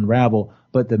Khabib to unravel.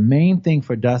 But the main thing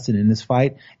for Dustin in this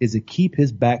fight is to keep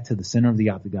his back to the center of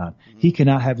the octagon. He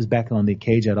cannot have his back on the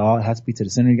cage at all. It has to be to the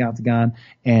center of the octagon,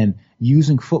 and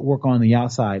using footwork on the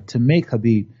outside to make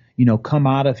Khabib, come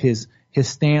out of his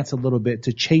stance a little bit,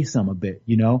 to chase him a bit.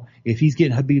 If he's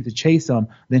getting Khabib to chase him,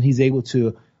 then he's able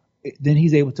to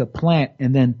plant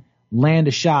and then land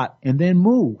a shot and then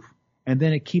move, and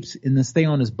then then stay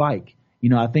on his bike.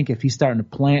 I think if he's starting to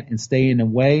plant and stay in the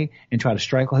way and try to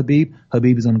strike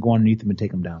Khabib is going to go underneath him and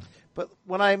take him down. But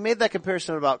when I made that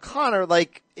comparison about Conor,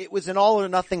 it was an all or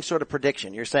nothing sort of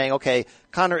prediction. You're saying, okay,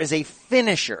 Conor is a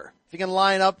finisher. If you can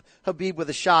line up Khabib with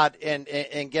a shot and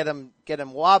get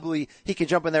him wobbly, he can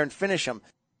jump in there and finish him.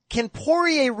 Can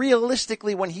Poirier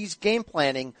realistically, when he's game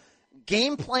plan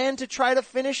to try to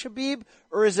finish Khabib,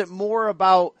 or is it more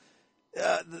about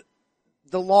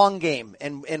the long game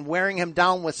and wearing him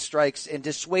down with strikes and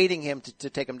dissuading him to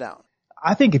take him down?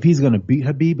 I think if he's going to beat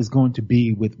Khabib, it's going to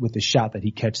be with the shot that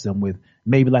he catches him with,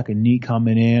 maybe like a knee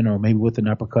coming in, or maybe with an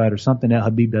uppercut or something that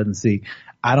Khabib doesn't see.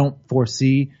 I don't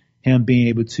foresee him being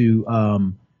able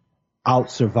to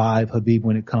out-survive Khabib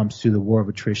when it comes to the war of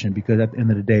attrition, because at the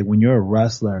end of the day, when you're a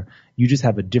wrestler, you just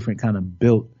have a different kind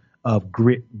of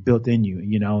grit built in you,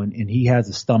 and he has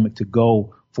a stomach to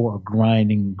go for a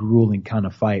grinding, grueling kind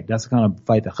of fight. That's the kind of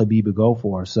fight that Khabib would go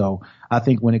for. So I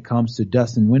think when it comes to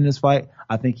Dustin winning this fight,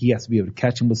 I think he has to be able to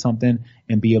catch him with something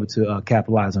and be able to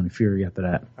capitalize on the fury after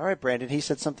that. All right, Brandon, he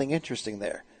said something interesting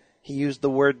there. He used the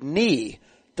word knee.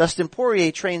 Dustin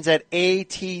Poirier trains at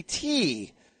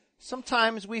ATT.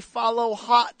 Sometimes we follow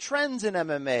hot trends in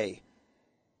MMA.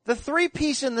 The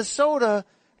three-piece in the soda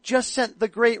just sent the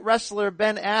great wrestler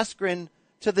Ben Askren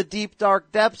to the deep,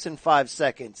 dark depths in 5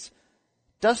 seconds.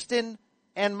 Dustin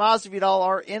and Masvidal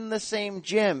are in the same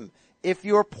gym. If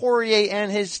you're Poirier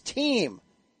and his team,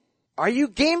 are you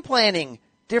game planning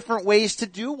different ways to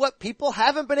do what people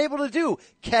haven't been able to do?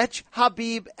 Catch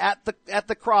Khabib at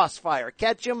the crossfire.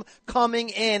 Catch him coming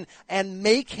in and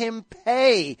make him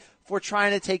pay for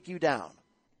trying to take you down.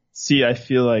 See, I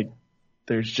feel like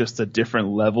there's just a different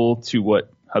level to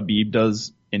what Khabib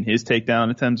does in his takedown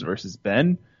attempts versus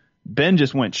Ben. Ben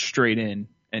just went straight in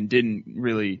and didn't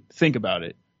really think about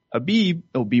it. Khabib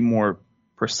will be more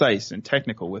precise and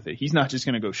technical with it. He's not just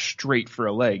going to go straight for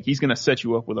a leg. He's going to set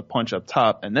you up with a punch up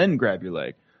top and then grab your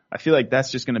leg. I feel like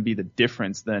that's just going to be the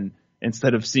difference then,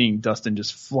 instead of seeing Dustin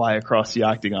just fly across the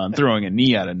octagon throwing a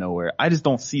knee out of nowhere. I just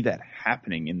don't see that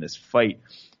happening in this fight.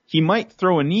 He might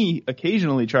throw a knee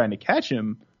occasionally trying to catch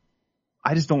him.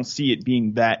 I just don't see it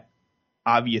being that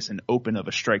obvious and open of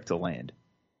a strike to land.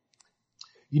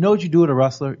 You know what you do with a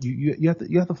wrestler? You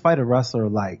have to fight a wrestler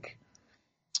like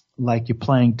you're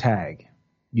playing tag,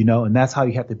 and that's how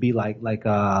you have to be you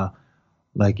have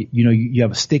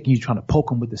a stick and you're trying to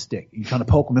poke him with the stick. You're trying to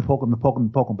poke him and poke him and poke him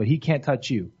and poke him, but he can't touch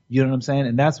you. You know what I'm saying?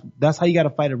 And that's how you got to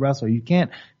fight a wrestler. You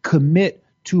can't commit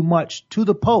too much to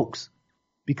the pokes,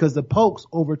 because the pokes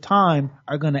over time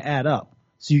are going to add up.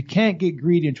 So you can't get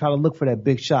greedy and try to look for that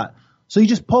big shot. So you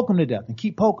just poke him to death and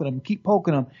keep poking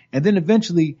him, and then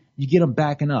eventually you get him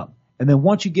backing up. And then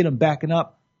once you get him backing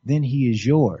up, then he is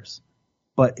yours.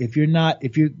 But if you're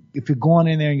going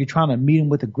in there and you're trying to meet him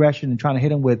with aggression and trying to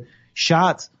hit him with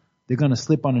shots, they're going to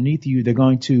slip underneath you. They're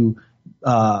going to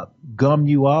gum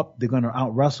you up. They're going to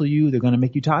out wrestle you. They're going to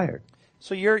make you tired.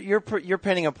 So you're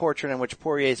painting a portrait in which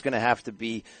Poirier is going to have to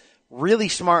be really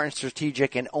smart and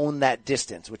strategic and own that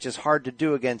distance, which is hard to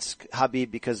do against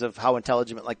Khabib because of how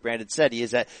intelligent, like Brandon said, he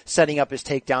is at setting up his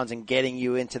takedowns and getting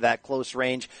you into that close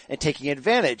range and taking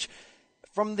advantage.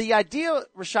 From the idea,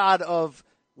 Rashad, of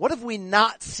What have we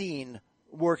not seen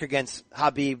work against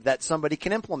Khabib that somebody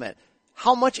can implement?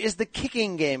 How much is the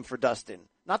kicking game for Dustin?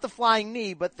 Not the flying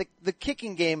knee, but the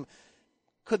kicking game.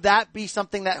 Could that be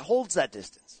something that holds that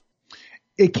distance?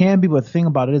 It can be, but the thing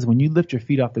about it is when you lift your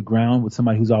feet off the ground with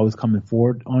somebody who's always coming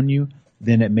forward on you,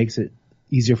 then it makes it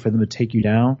easier for them to take you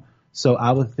down. So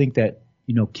I would think that,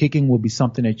 kicking would be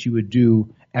something that you would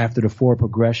do after the forward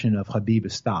progression of Khabib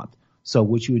is stopped. So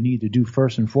what you would need to do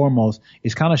first and foremost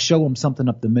is kind of show him something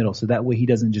up the middle. So that way he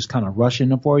doesn't just kind of rush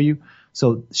in for you.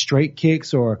 So straight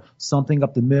kicks or something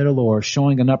up the middle or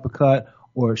showing an uppercut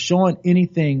or showing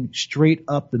anything straight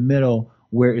up the middle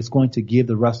where it's going to give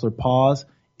the wrestler pause,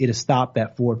 it'll stop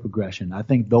that forward progression. I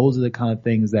think those are the kind of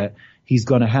things that he's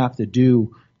going to have to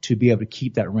do to be able to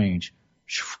keep that range.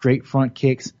 Straight front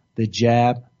kicks, the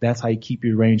jab, that's how you keep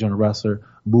your range on a wrestler.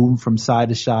 Moving from side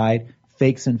to side,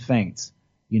 fakes and feints.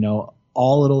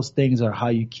 All of those things are how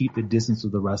you keep the distance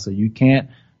with the wrestler. You can't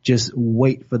just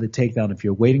wait for the takedown. If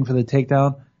you're waiting for the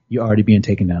takedown, you're already being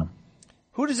taken down.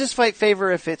 Who does this fight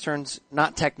favor if it turns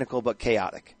not technical but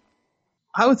chaotic?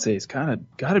 I would say it's kind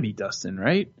of got to be Dustin,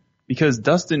 right? Because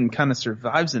Dustin kind of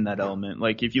survives in that element.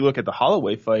 Like if you look at the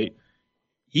Holloway fight,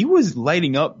 he was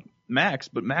lighting up Max,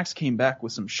 but Max came back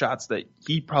with some shots that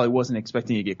he probably wasn't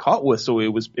expecting to get caught with. So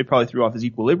it probably threw off his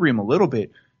equilibrium a little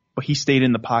bit, but he stayed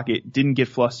in the pocket, didn't get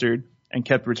flustered, and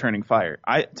kept returning fire.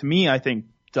 I think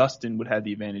Dustin would have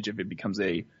the advantage if it becomes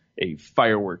a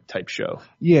firework type show.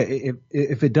 Yeah,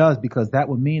 if it does, because that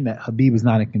would mean that Khabib is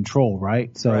not in control,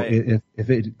 right? So right. If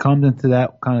it comes into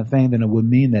that kind of thing, then it would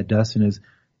mean that Dustin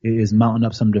is mounting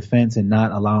up some defense and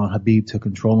not allowing Khabib to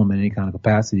control him in any kind of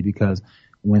capacity, because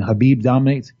when Khabib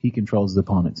dominates, he controls his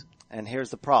opponents. And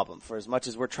here's the problem. For as much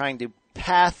as we're trying to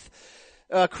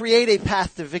create a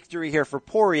path to victory here for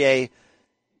Poirier,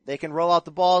 they can roll out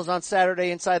the balls on Saturday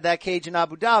inside that cage in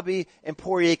Abu Dhabi, and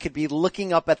Poirier could be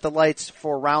looking up at the lights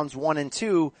for rounds 1 and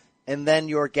 2, and then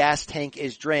your gas tank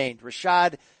is drained.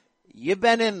 Rashad, you've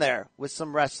been in there with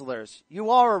some wrestlers.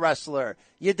 You are a wrestler.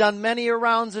 You've done many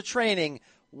rounds of training.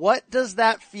 What does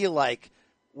that feel like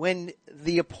when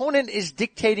the opponent is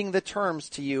dictating the terms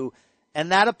to you,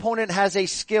 and that opponent has a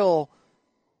skill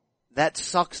that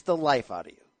sucks the life out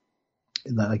of you?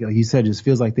 Like you said, it just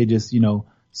feels like they just,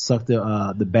 suck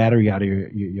the battery out of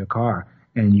your car,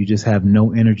 and you just have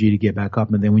no energy to get back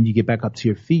up. And then when you get back up to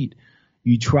your feet,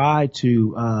 you try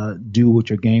to do what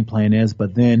your game plan is,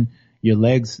 but then your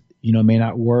legs, may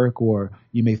not work, or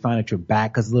you may find that your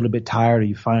back is a little bit tired, or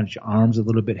you find that your arms are a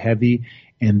little bit heavy,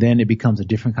 and then it becomes a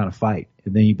different kind of fight.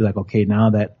 And then you'd be like, okay,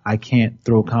 now that I can't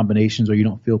throw combinations, or you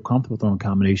don't feel comfortable throwing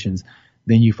combinations,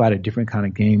 then you fight a different kind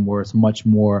of game where it's much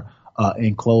more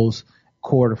enclosed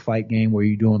quarter fight game where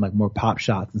you're doing like more pop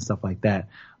shots and stuff like that.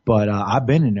 But I've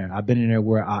been in there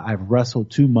where I've wrestled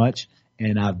too much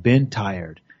and I've been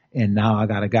tired, and now I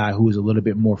got a guy who is a little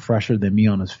bit more fresher than me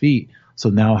on his feet, so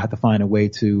now I have to find a way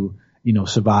to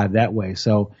survive that way.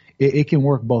 So it can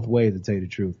work both ways, to tell you the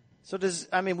truth. So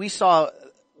we saw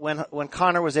when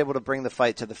Conor was able to bring the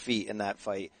fight to the feet in that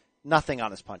fight, nothing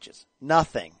on his punches,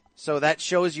 nothing. So that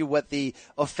shows you what the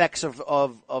effects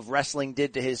of wrestling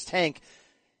did to his tank.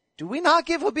 Do we not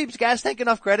give Khabib's gas tank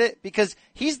enough credit? Because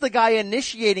he's the guy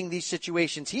initiating these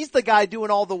situations. He's the guy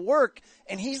doing all the work,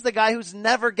 and he's the guy who's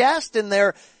never gassed in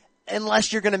there,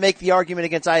 unless you're going to make the argument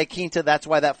against Iaquinta. That's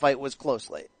why that fight was close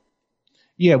late.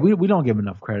 Yeah, we don't give him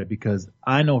enough credit, because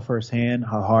I know firsthand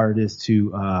how hard it is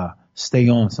to stay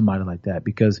on somebody like that.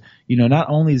 Because, not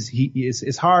only is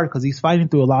it's hard because he's fighting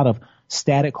through a lot of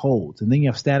static holds, and then you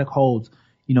have static holds,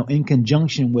 in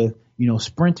conjunction with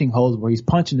sprinting holds where he's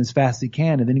punching as fast as he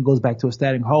can, and then he goes back to a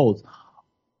static holds.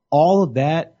 All of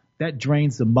that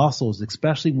drains the muscles,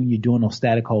 especially when you're doing those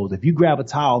static holds. If you grab a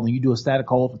towel and you do a static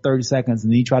hold for 30 seconds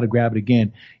and then you try to grab it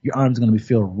again, your arm's going to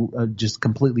feel just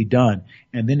completely done.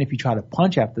 And then if you try to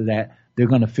punch after that, they're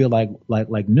going to feel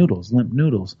like noodles, limp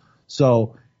noodles.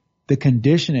 So the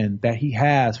conditioning that he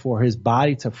has for his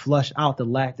body to flush out the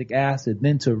lactic acid,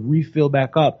 then to refill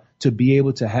back up, to be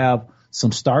able to have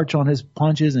some starch on his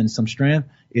punches and some strength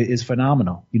is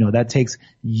phenomenal. That takes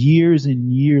years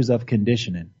and years of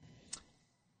conditioning.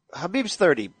 Khabib's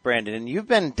 30, Brandon, and you've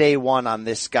been day one on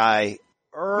this guy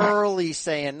early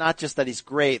saying not just that he's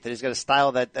great, that he's got a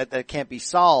style that can't be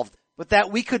solved, but that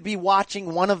we could be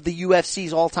watching one of the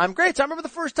UFC's all-time greats. I remember the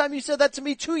first time you said that to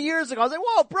me 2 years ago. I was like,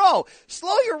 whoa, bro,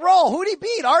 slow your roll. Who'd he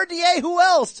beat? RDA? Who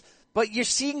else? But you're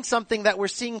seeing something that we're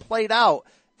seeing played out.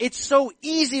 It's so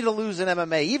easy to lose in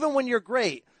MMA, even when you're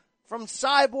great. From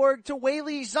Cyborg to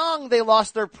Weili Zhang, they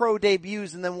lost their pro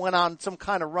debuts and then went on some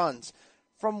kind of runs.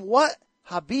 From what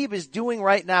Khabib is doing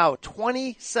right now,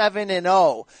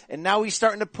 27-0, and now he's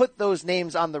starting to put those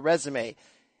names on the resume.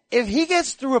 if he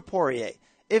gets through a Poirier,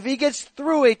 if he gets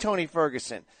through a Tony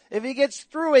Ferguson, if he gets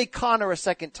through a Conor a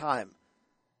second time,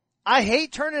 I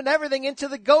hate turning everything into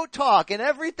the GOAT talk, and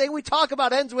everything we talk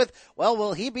about ends with, well,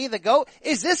 will he be the GOAT?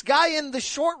 Is this guy in the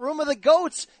short room of the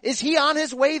GOATs? Is he on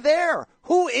his way there?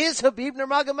 Who is Khabib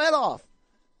Nurmagomedov?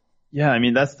 Yeah, I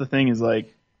mean, that's the thing is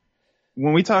like,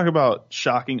 when we talk about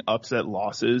shocking upset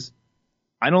losses,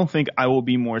 I don't think I will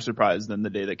be more surprised than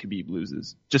the day that Khabib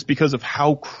loses. Just because of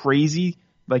how crazy,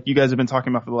 like you guys have been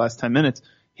talking about for the last 10 minutes,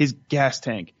 his gas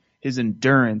tank, his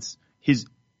endurance, his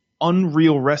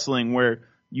unreal wrestling, where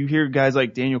you hear guys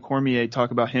like Daniel Cormier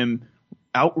talk about him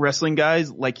out wrestling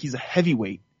guys like he's a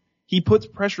heavyweight. He puts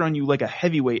pressure on you like a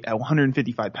heavyweight at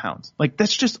 155 pounds. Like,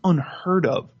 that's just unheard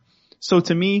of. So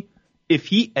to me, if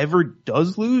he ever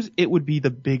does lose, it would be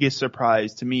the biggest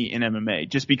surprise to me in MMA,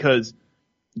 just because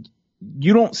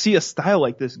you don't see a style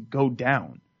like this go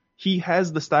down. He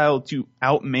has the style to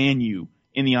outman you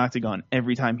in the octagon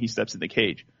every time he steps in the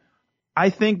cage. I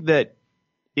think that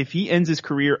if he ends his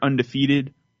career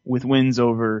undefeated with wins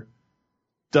over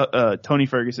Tony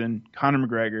Ferguson, Conor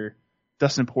McGregor,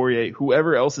 Dustin Poirier,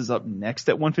 whoever else is up next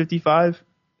at 155,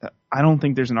 I don't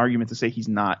think there's an argument to say he's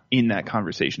not in that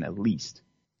conversation at least.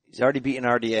 He's already beaten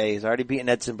RDA. He's already beaten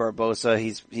Edson Barboza.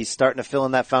 He's starting to fill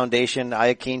in that foundation.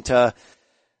 Iaquinta.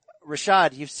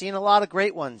 Rashad, you've seen a lot of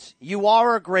great ones. You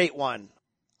are a great one.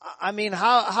 I mean,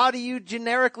 how do you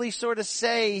generically sort of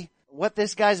say what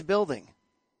this guy's building?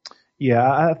 Yeah,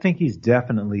 I think he's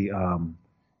definitely,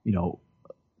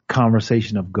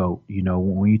 conversation of GOAT.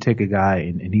 When you take a guy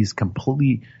and he's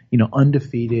completely,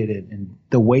 undefeated and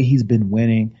the way he's been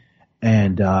winning.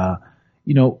 And,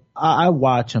 I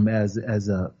watch him as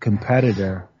a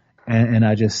competitor and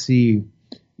I just see,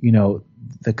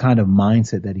 the kind of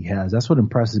mindset that he has. That's what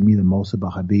impresses me the most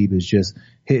about Khabib is just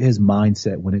his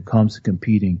mindset when it comes to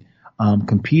competing.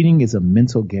 Competing is a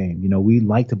mental game. We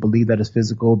like to believe that it's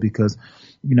physical because,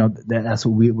 that's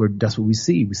what we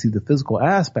see. We see the physical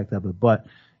aspect of it, but,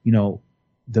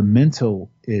 the mental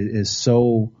is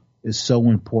so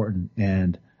important.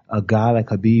 And a guy like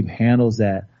Khabib handles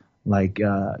that like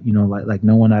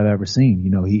no one I've ever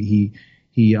seen.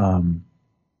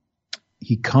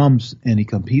 He comes and he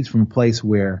competes from a place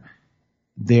where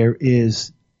there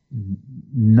is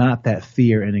not that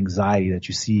fear and anxiety that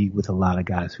you see with a lot of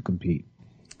guys who compete.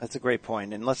 That's a great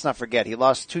point. And let's not forget, he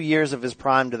lost 2 years of his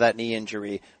prime to that knee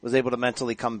injury, was able to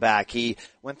mentally come back. He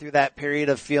went through that period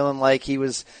of feeling like he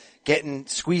was getting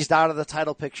squeezed out of the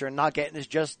title picture and not getting his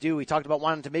just due. He talked about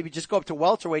wanting to maybe just go up to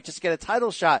welterweight, just get a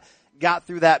title shot. Got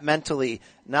through that mentally.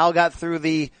 Now got through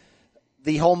the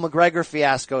whole McGregor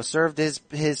fiasco, served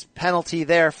his penalty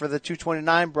there for the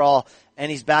 229 brawl,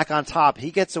 and he's back on top. He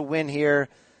gets a win here.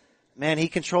 Man, he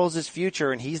controls his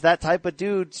future, and he's that type of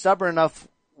dude, stubborn enough.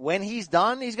 When he's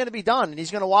done, he's going to be done, and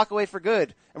he's going to walk away for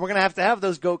good. And we're going to have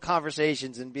those GOAT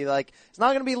conversations and be like, it's not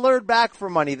going to be lured back for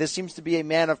money. This seems to be a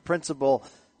man of principle.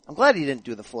 I'm glad he didn't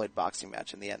do the Floyd boxing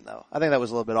match in the end, though. I think that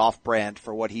was a little bit off-brand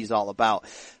for what he's all about.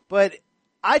 But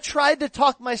I tried to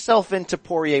talk myself into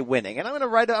Poirier winning, and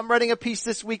I'm writing a piece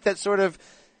this week that sort of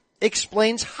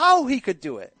explains how he could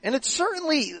do it. And it's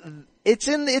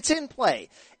in play.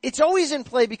 It's always in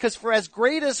play because for as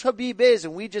great as Khabib is,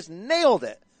 and we just nailed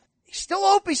it, he's still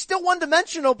open, he's still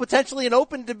one-dimensional potentially and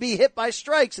open to be hit by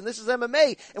strikes, and this is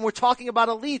MMA, and we're talking about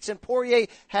elites, and Poirier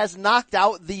has knocked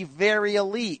out the very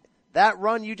elite. That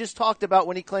run you just talked about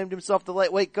when he claimed himself the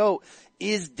lightweight GOAT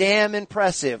is damn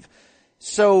impressive.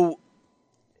 So,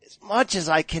 as much as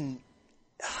I can,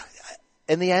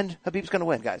 in the end, Khabib's going to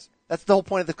win, guys. That's the whole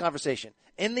point of the conversation.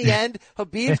 In the end,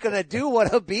 Khabib's going to do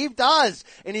what Khabib does,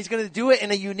 and he's going to do it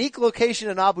in a unique location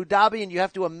in Abu Dhabi, and you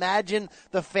have to imagine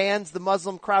the fans, the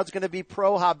Muslim crowd's going to be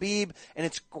pro Khabib, and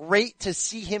it's great to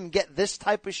see him get this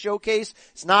type of showcase.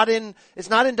 It's not in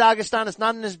Dagestan, it's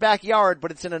not in his backyard,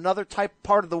 but it's in another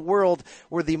part of the world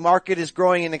where the market is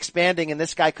growing and expanding, and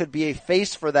this guy could be a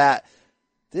face for that.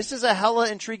 This is a hella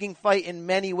intriguing fight in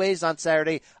many ways on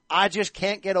Saturday. I just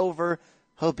can't get over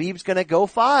Khabib's going to go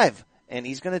 5. And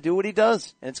he's going to do what he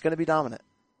does, and it's going to be dominant.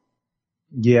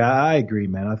 Yeah, I agree,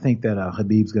 man. I think that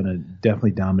Khabib's going to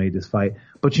definitely dominate this fight.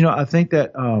 But, I think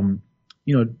that,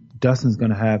 Dustin's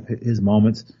going to have his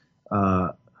moments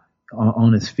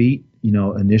on his feet,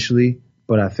 initially.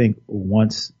 But I think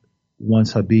once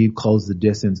Khabib closes the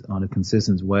distance on a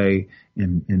consistent way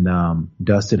and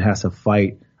Dustin has to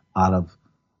fight out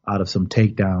of some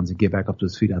takedowns and get back up to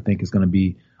his feet, I think it's going to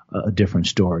be a different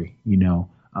story,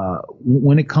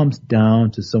 when it comes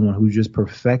down to someone who just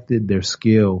perfected their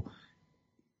skill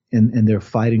and their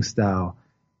fighting style,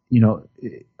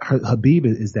 Khabib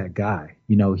is that guy.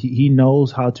 He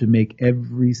knows how to make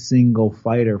every single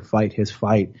fighter fight his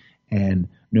fight. And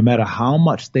no matter how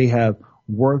much they have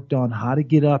worked on how to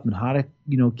get up and how to,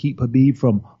 keep Khabib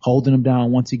from holding him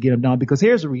down once you get him down, because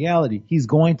here's the reality. He's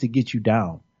going to get you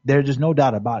down. There's just no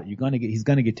doubt about it. He's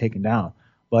going to get taken down,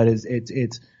 but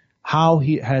it's how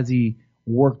he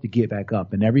worked to get back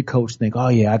up. And every coach think, oh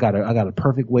yeah, I got a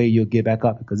perfect way you'll get back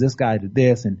up because this guy did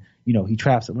this and, he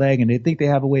traps a leg and they think they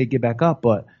have a way to get back up.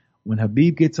 But when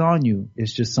Khabib gets on you,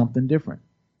 it's just something different.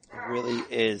 It really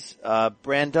is.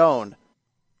 Brandon,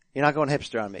 you're not going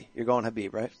hipster on me. You're going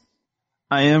Khabib, right?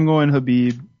 I am going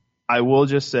Khabib. I will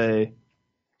just say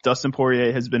Dustin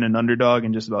Poirier has been an underdog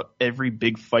in just about every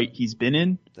big fight he's been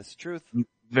in. That's the truth.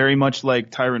 Very much like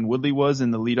Tyron Woodley was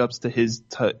in the lead ups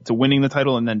to to winning the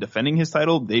title and then defending his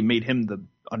title. They made him the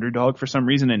underdog for some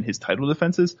reason in his title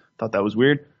defenses. Thought that was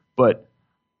weird, but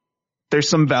there's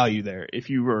some value there. If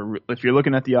you're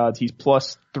looking at the odds, he's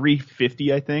plus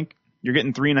 350, I think. You're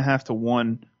getting 3.5 to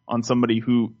 1 on somebody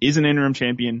who is an interim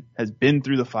champion, has been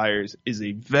through the fires, is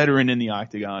a veteran in the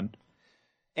octagon.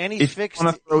 And he's if fixed. you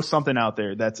want to throw something out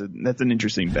there, that's an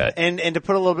interesting bet. And to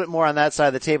put a little bit more on that side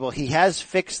of the table, he has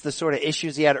fixed the sort of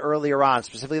issues he had earlier on,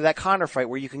 specifically that Conor fight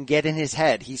where you can get in his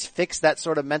head. He's fixed that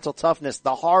sort of mental toughness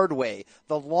the hard way,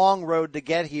 the long road to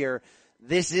get here.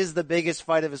 This is the biggest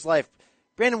fight of his life.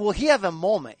 Brandon, will he have a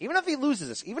moment, even if he loses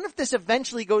this, even if this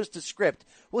eventually goes to script,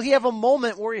 will he have a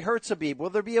moment where he hurts Khabib? Will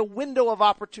there be a window of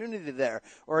opportunity there?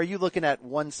 Or are you looking at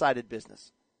one-sided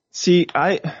business? See,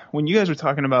 when you guys were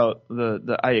talking about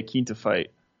the Iaquinta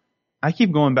fight, I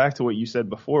keep going back to what you said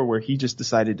before where he just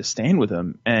decided to stand with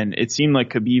him. And it seemed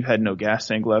like Khabib had no gas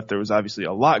tank left. There was obviously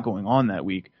a lot going on that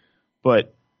week.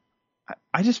 But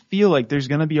I just feel like there's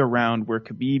going to be a round where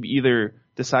Khabib either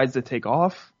decides to take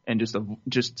off and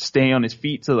just stay on his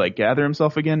feet to like gather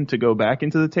himself again to go back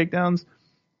into the takedowns.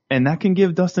 And that can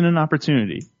give Dustin an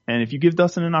opportunity. And if you give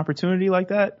Dustin an opportunity like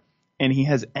that and he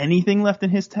has anything left in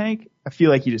his tank, I feel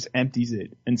like he just empties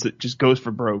it and so just goes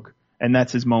for broke. And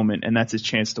that's his moment and that's his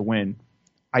chance to win.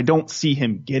 I don't see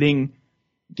him getting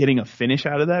a finish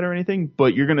out of that or anything,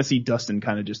 but you're going to see Dustin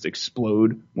kind of just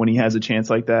explode when he has a chance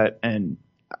like that. And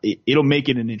it'll make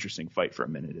it an interesting fight for a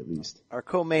minute at least. Our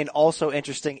co-main also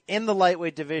interesting in the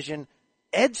lightweight division,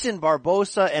 Edson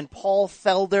Barboza and Paul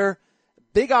Felder.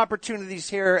 Big opportunities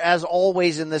here, as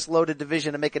always, in this loaded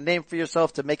division to make a name for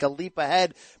yourself, to make a leap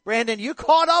ahead. Brandon, you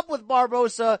caught up with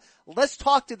Barboza. Let's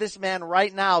talk to this man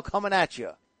right now, coming at you.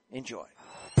 Enjoy.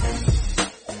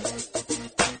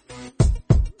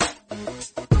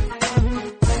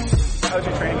 How's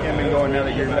your training camp been going now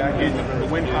that you're back in the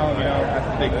win column,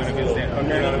 after the big win against Dan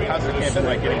Hungary? How's the camp been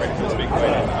like getting ready for this big fight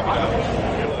in Abu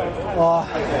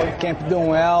Dhabi? Camp doing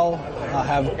well. I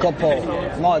have a couple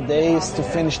more days to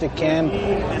finish the camp.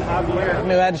 I'm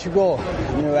ready to go.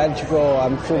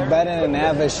 I feel better than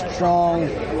ever, strong,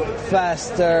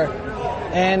 faster,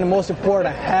 and most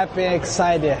important, happy,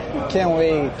 excited. Can't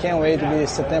wait to be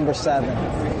September 7th.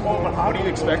 What are you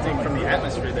expecting from the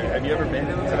atmosphere there? Have you ever been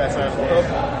to that side of the world?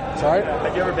 Sorry?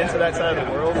 Have you ever been to that side of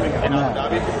the world in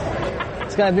Abu Dhabi?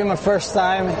 It's going to be my first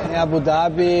time in Abu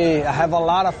Dhabi. I have a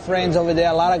lot of friends over there,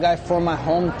 a lot of guys from my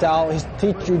hometown. He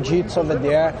teach jiu-jitsu over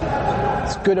there.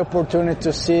 It's a good opportunity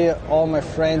to see all my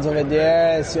friends over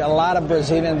there. I see a lot of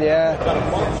Brazilians there.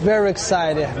 Very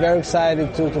excited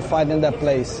to fight in that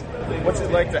place. What's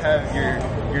it like to have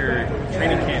your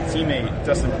training camp teammate,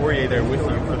 Dustin Poirier, there with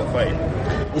you for the fight?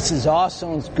 This is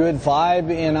awesome. It's good vibe,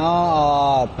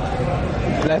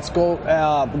 let's go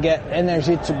get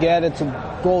energy together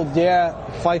to go there,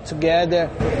 fight together.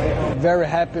 Very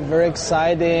happy, very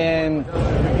excited, and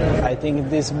I think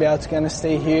this belt's gonna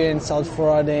stay here in South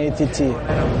Florida ATT.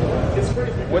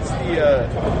 What's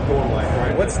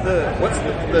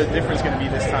the difference going to be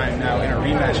this time now in a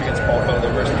rematch against Paul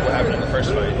Felder versus what happened in the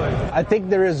first fight? I think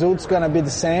the result's going to be the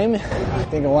same. I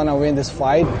think I want to win this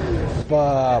fight.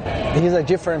 But he's a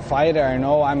different fighter,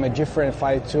 I'm a different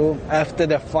fighter too. After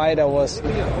the fight,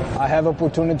 I have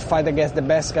opportunity to fight against the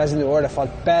best guys in the world. I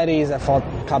fought Pettis, I fought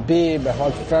Khabib, I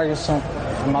fought Ferguson.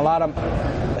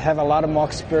 I have a lot of more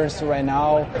experience right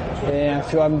now, and I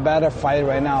feel I'm a better fighter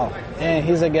right now. And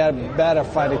he's a better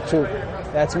fighter too.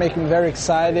 That's making me very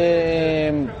excited,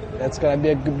 and that's going to be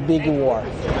a big war.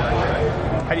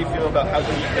 How do you feel about how deep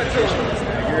the division is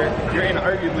now? You're in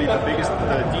arguably the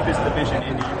deepest division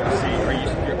in the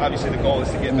UFC. Obviously the goal is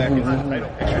to get back into the title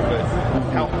picture, but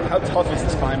how tough is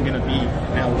this climb going to be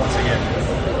now once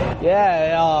again?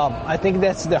 Yeah, I think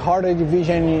that's the harder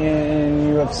division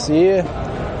in UFC,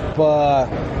 but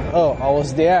I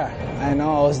was there. I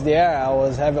was there. I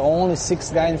was having only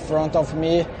 6 guys in front of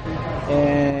me.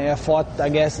 And I fought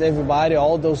against everybody,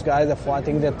 all those guys I fought. I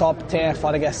think the top 10, I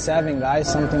fought against 7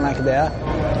 guys, something like that.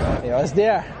 Yeah, I was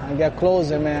there. I got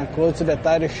closer, man, close to the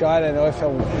title shot. I know if I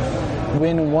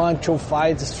win 1-2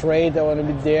 fights straight, I want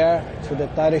to be there to the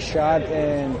title shot.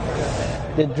 And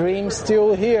the dream's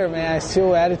still here, man. I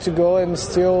still had it to go. I'm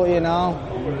still,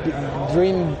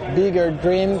 bigger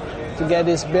dream to get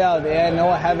this belt. And I know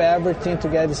I have everything to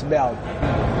get this belt.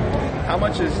 How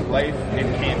much has life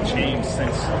in camp changed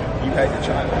since you had your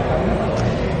child?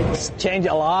 It's changed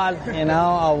a lot,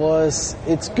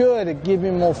 it's good. It gives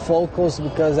me more focus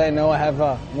because I know I have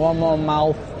one more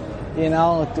mouth,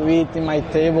 to eat in my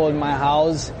table in my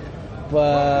house.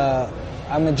 But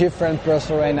I'm a different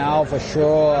person right now, for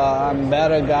sure. I'm a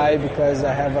better guy because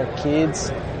I have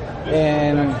kids.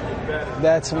 And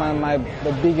that's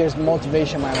the biggest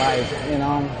motivation in my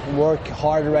life, Work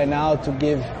hard right now to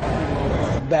give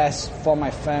best for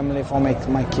my family, for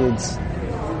my kids.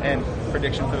 And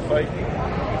prediction for the fight?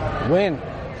 Win.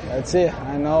 That's it.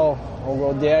 I know I'll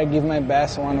go there, give my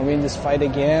best. I want to win this fight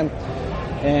again.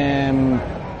 And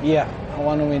I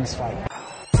want to win this fight.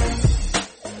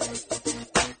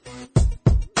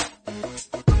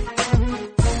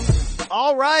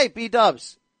 All right,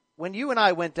 B-Dubs. When you and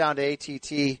I went down to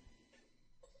ATT,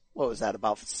 what was that,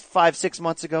 about 5-6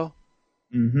 months ago?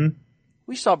 Mm-hmm.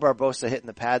 We saw Barboza hitting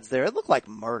the pads there. It looked like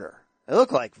murder. It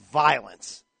looked like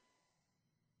violence.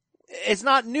 It's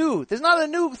not new. There's not a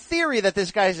new theory that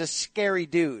this guy's a scary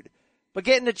dude. But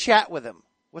getting to chat with him,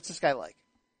 what's this guy like?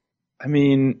 I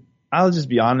mean, I'll just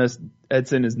be honest.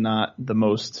 Edson is not the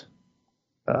most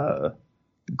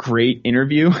great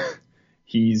interview.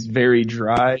 He's very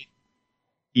dry.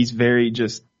 He's very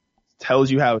just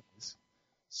tells you how it is.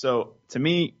 So to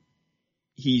me,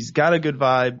 he's got a good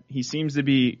vibe. He seems to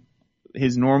be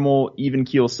his normal even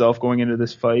keel self going into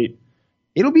this fight.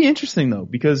 It'll be interesting though,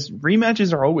 because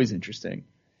rematches are always interesting.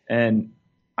 And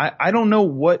I don't know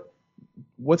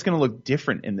what's going to look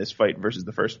different in this fight versus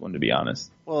the first one, to be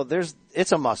honest. Well,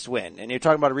 it's a must win. And you're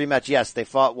talking about a rematch. Yes, they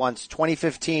fought once,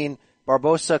 2015.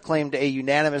 Barboza claimed a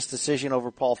unanimous decision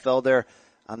over Paul Felder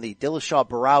on the Dillashaw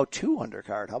Barao 2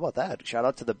 undercard. How about that? Shout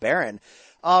out to the Baron.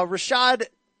 Rashad,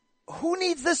 who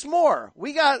needs this more?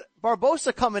 We got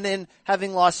Barboza coming in,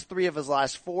 having lost 3 of his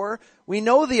last 4. We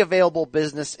know the available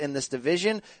business in this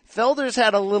division. Felder's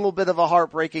had a little bit of a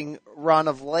heartbreaking run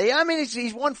of late. I mean,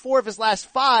 he's won 4 of his last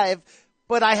 5,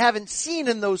 but I haven't seen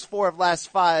in those 4 of last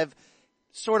 5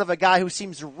 sort of a guy who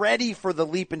seems ready for the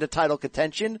leap into title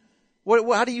contention.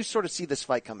 How do you sort of see this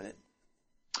fight coming in?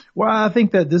 Well, I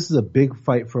think that this is a big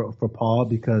fight for Paul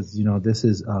because, this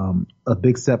is a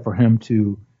big step for him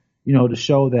to, to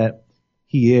show that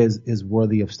he is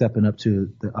worthy of stepping up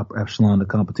to the upper echelon of the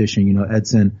competition.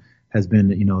 Edson has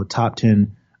been, top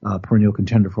 10 perennial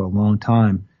contender for a long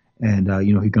time. And,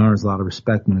 he garners a lot of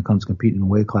respect when it comes to competing in the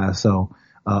weight class. So,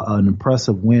 an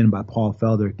impressive win by Paul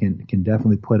Felder can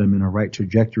definitely put him in a right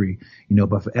trajectory,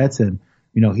 but for Edson,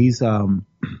 he's,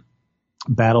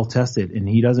 battle tested and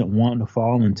he doesn't want to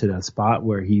fall into that spot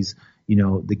where he's,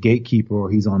 the gatekeeper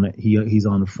or he's on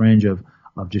the fringe of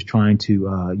just trying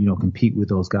to, compete with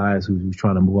those guys who's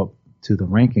trying to move up to the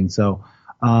ranking. So,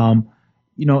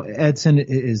 Edson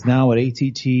is now at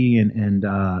ATT and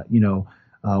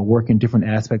working different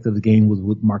aspects of the game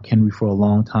with Mark Henry for a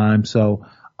long time. So,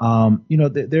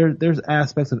 there's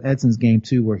aspects of Edson's game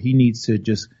too, where he needs to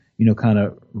just, kind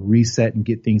of reset and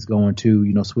get things going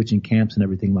too, switching camps and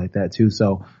everything like that too.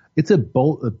 So it's a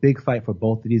big fight for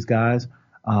both of these guys.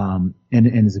 And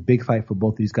it's a big fight for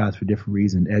both of these guys for different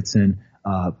reasons. Edson,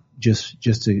 just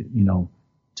to,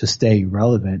 to stay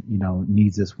relevant,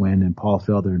 needs this win, and Paul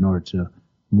Felder, in order to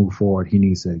move forward, he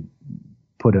needs to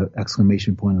put an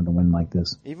exclamation point on a win like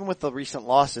this. Even with the recent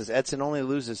losses, Edson only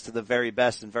loses to the very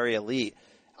best and very elite.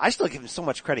 I still give him so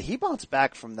much credit. He bounced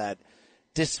back from that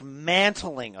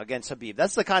dismantling against Khabib.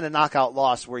 That's the kind of knockout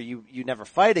loss where you never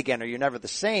fight again or you're never the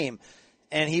same.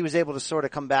 And he was able to sort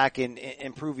of come back and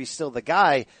prove he's still the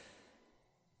guy.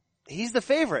 He's the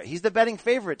favorite. He's the betting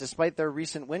favorite despite their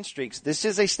recent win streaks. This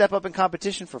is a step up in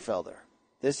competition for Felder.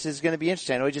 This is going to be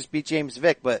interesting. I know he just beat James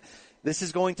Vick, but this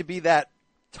is going to be that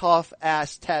tough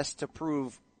ass test to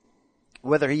prove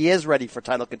whether he is ready for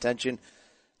title contention.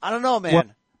 I don't know, man. Well,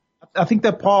 I think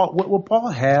that Paul, what Paul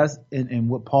has and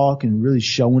what Paul can really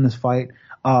show in this fight,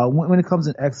 when it comes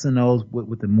to X and O's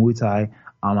with the Muay Thai,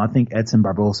 I think Edson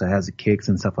Barboza has the kicks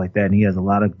and stuff like that, and he has a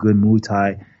lot of good Muay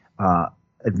Thai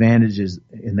advantages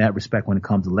in that respect when it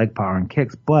comes to leg power and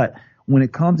kicks. But when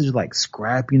it comes to just like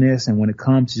scrappiness and when it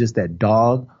comes to just that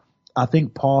dog, I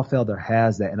think Paul Felder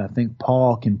has that, and I think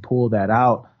Paul can pull that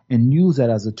out and use that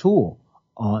as a tool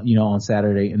on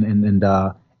Saturday.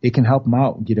 it can help him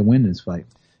out and get a win in this fight.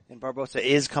 And Barboza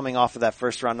is coming off of that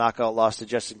first round knockout loss to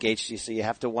Justin Gaethje, so you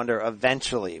have to wonder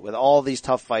eventually, with all these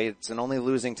tough fights and only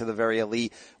losing to the very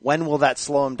elite, when will that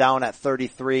slow him down at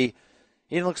 33?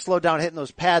 He didn't look slowed down hitting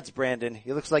those pads, Brandon.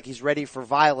 He looks like he's ready for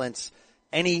violence.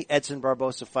 Any Edson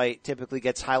Barboza fight typically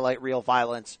gets highlight reel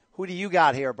violence. Who do you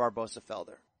got here, Barboza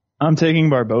Felder? I'm taking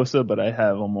Barboza, but I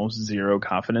have almost zero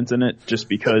confidence in it just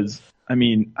because, I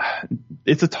mean,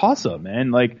 it's a toss-up,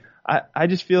 man. Like, I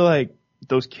just feel like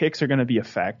those kicks are going to be a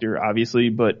factor, obviously,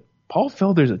 but Paul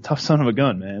Felder's a tough son of a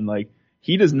gun, man. Like,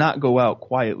 he does not go out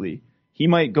quietly. He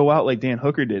might go out like Dan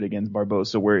Hooker did against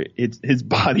Barboza, where his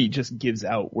body just gives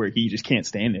out, where he just can't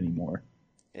stand anymore.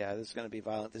 Yeah, this is going to be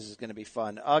violent. This is going to be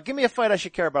fun. Give me a fight I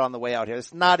should care about on the way out here.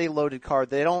 It's not a loaded card.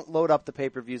 They don't load up the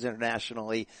pay-per-views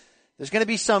internationally. There's going to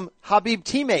be some Khabib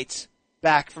teammates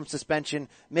back from suspension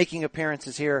making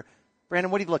appearances here.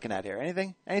 Brandon, what are you looking at here?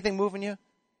 Anything moving you?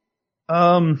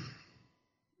 I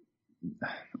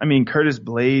mean, Curtis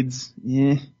Blades,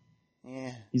 yeah.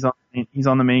 He's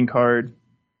on the main card.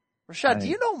 Rashad, do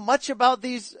you know much about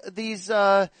these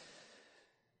Khabib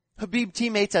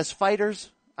teammates as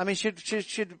fighters? I mean, should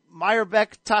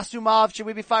Meyerbeck, Tasumov, should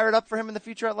we be fired up for him in the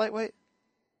future at lightweight?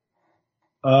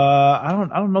 I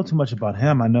don't know too much about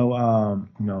him. I know,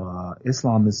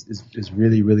 Islam is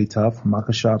really, really tough.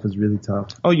 Makhachev is really tough.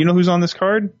 Oh, you know who's on this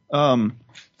card?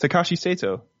 Takashi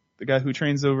Sato, the guy who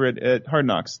trains over at Hard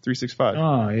Knocks 365.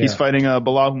 Oh, yeah. He's fighting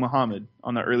Bilal Muhammad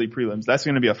on the early prelims. That's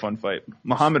going to be a fun fight.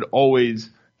 Muhammad always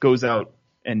goes out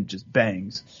and just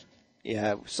bangs.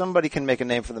 Yeah, somebody can make a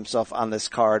name for themselves on this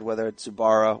card, whether it's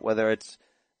Zubara, whether it's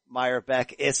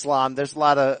Meyerbeck, Islam. There's a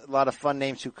lot of fun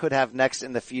names who could have next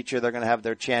in the future. They're going to have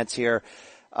their chance here.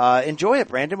 Enjoy it,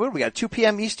 Brandon. What do we got? 2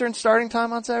 p.m. Eastern starting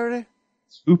time on Saturday?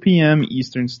 2 p.m.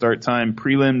 Eastern start time.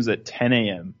 Prelims at 10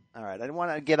 a.m. All right. I didn't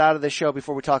want to get out of the show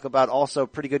before we talk about also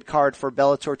pretty good card for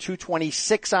Bellator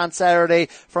 226 on Saturday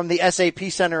from the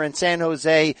SAP Center in San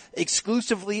Jose,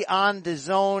 exclusively on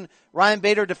DAZN. Ryan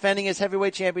Bader defending his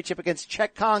heavyweight championship against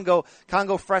Czech Congo.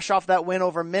 Congo fresh off that win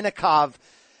over Minikov.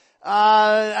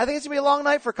 I think it's going to be a long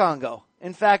night for Congo.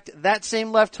 In fact, that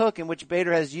same left hook in which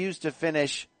Bader has used to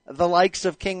finish the likes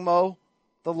of King Mo,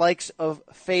 the likes of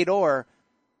Fedor.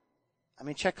 I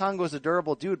mean, Czech Congo is a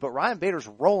durable dude, but Ryan Bader's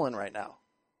rolling right now.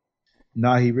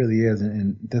 No, he really is.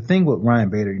 And the thing with Ryan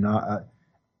Bader,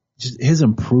 just his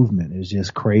improvement is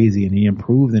just crazy. And he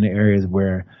improved in the areas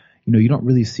where, you don't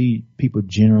really see people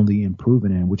generally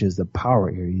improving in, which is the power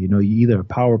area. You're either a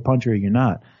power puncher or you're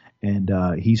not.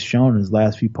 And he's shown in his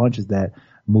last few punches that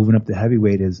moving up to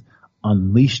heavyweight has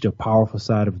unleashed a powerful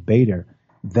side of Bader.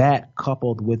 That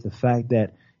coupled with the fact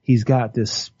that he's got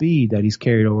this speed that he's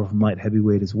carried over from light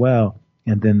heavyweight as well,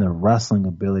 and then the wrestling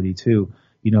ability too.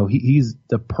 He's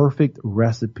the perfect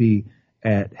recipe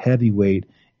at heavyweight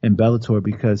in Bellator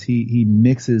because he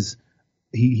mixes,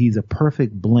 he's a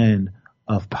perfect blend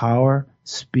of power,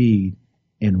 speed,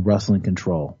 and wrestling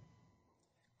control.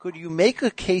 Could you make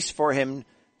a case for him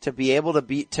to be able to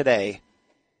beat today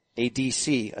a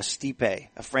DC, a Stipe,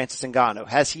 a Francis Ngannou?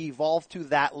 Has he evolved to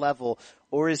that level,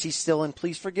 or is he still, and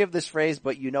please forgive this phrase,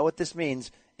 but you know what this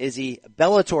means, is he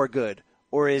Bellator good,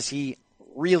 or is he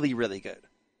really, really good?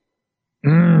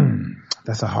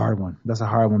 That's a hard one.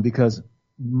 Because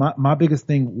my biggest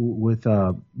thing with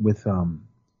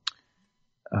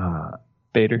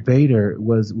Bader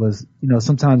was,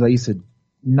 sometimes I used to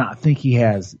not think he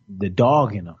has the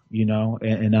dog in him,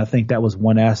 and I think that was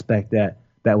one aspect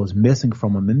that was missing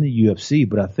from him in the UFC.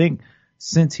 But I think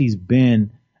since he's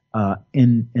been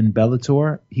in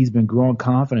Bellator, he's been growing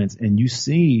confidence, and you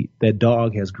see that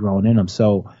dog has grown in him.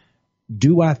 So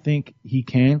do I think he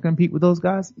can compete with those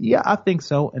guys? Yeah, I think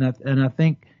so. And I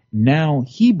think now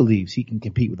he believes he can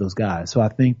compete with those guys. So I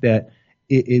think that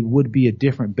it would be a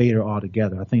different Bader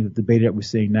altogether. I think that the Bader that we're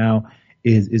seeing now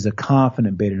is a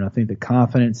confident Bader, and I think the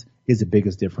confidence is the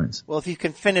biggest difference. Well, if you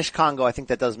can finish Congo, I think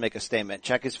that does make a statement.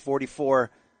 Czech is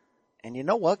 44. And you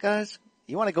know what, guys?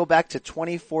 You want to go back to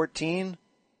 2014?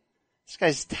 This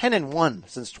guy's 10-1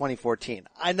 since 2014.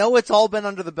 I know it's all been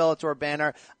under the Bellator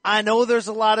banner. I know there's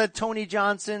a lot of Tony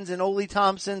Johnsons and Ole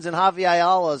Thompsons and Javi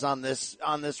Ayalas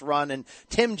on this run, and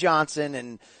Tim Johnson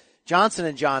and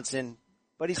Johnson & Johnson.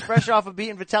 But he's fresh off of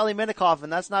beating Vitaly Minikov,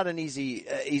 and that's not an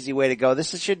easy way to go.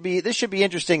 This should be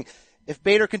interesting. If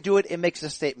Bader can do it, it makes a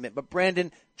statement. But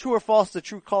Brandon, true or false, the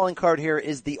true calling card here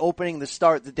is the opening, the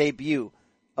start, the debut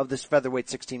of this featherweight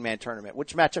 16-man tournament.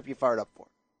 Which matchup you fired up for?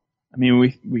 I mean,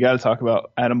 we got to talk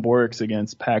about Adam Borix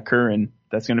against Pat Curran.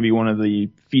 That's going to be one of the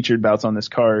featured bouts on this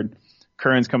card.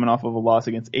 Curran's coming off of a loss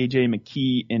against AJ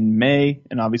McKee in May,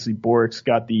 and obviously Borix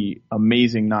got the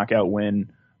amazing knockout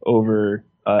win over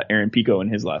Aaron Pico in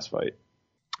his last fight.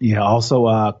 Yeah,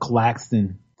 also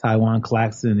Claxton, Taiwan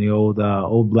Claxton, the old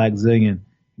black zillion.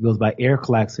 He goes by Air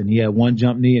Claxton. He had one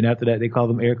jump knee, and after that they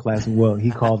called him Air Claxton. Well,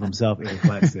 he called himself Air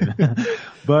Claxton.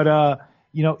 But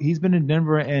he's been in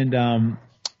Denver, and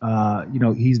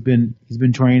he's been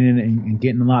training and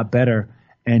getting a lot better,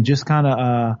 and just kind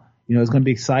of it's going to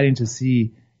be exciting to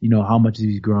see how much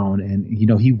he's grown, and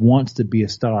he wants to be a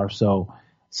star. So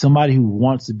somebody who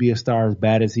wants to be a star as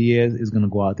bad as he is going to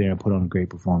go out there and put on a great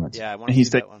performance. Yeah, and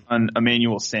he's taking on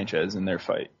Emmanuel Sanchez in their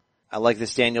fight. I like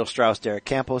this Daniel Strauss-Derek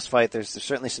Campos fight. There's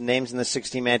certainly some names in the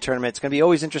 16-man tournament. It's going to be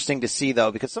always interesting to see,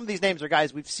 though, because some of these names are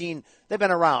guys we've seen. They've been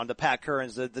around, the Pat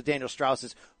Currans, the Daniel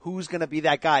Strausses. Who's going to be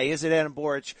that guy? Is it Adam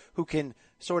Boric who can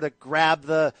sort of grab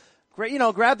the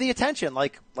attention,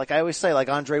 like I always say, like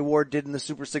Andre Ward did in the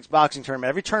Super 6 boxing tournament.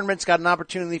 Every tournament's got an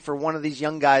opportunity for one of these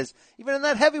young guys, even in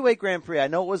that heavyweight Grand Prix. I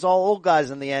know it was all old guys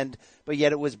in the end, but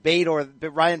yet it was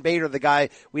Ryan Bader, the guy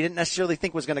we didn't necessarily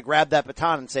think was going to grab that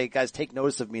baton and say, guys, take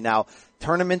notice of me now.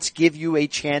 Tournaments give you a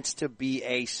chance to be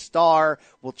a star.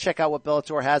 We'll check out what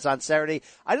Bellator has on Saturday.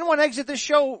 I didn't want to exit this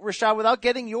show, Rashad, without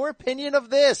getting your opinion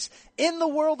of this. In the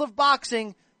world of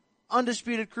boxing,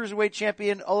 undisputed cruiserweight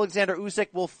champion Alexander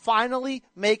Usyk will finally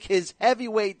make his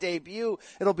heavyweight debut.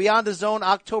 It'll be on DAZN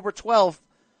October 12th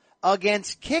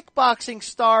against kickboxing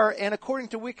star and, according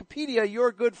to Wikipedia,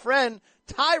 your good friend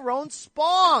Tyrone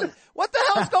Spong. What the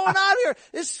hell's going on here?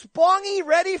 Is Spongy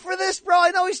ready for this, bro?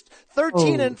 I know he's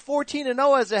 13 and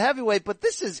 14-0 as a heavyweight, but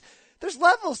there's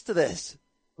levels to this.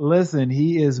 Listen,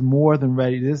 he is more than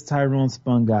ready. This Tyrone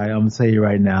Spong guy, I'm going to tell you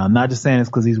right now. I'm not just saying this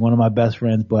because he's one of my best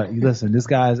friends, but listen, this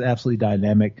guy is absolutely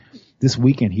dynamic. This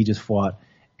weekend, he just fought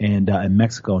in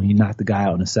Mexico, and he knocked the guy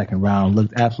out in the second round.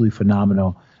 Looked absolutely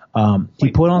phenomenal.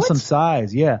 He put on some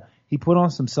size. Yeah, he put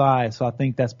on some size, so I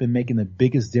think that's been making the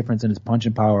biggest difference in his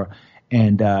punching power.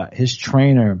 And his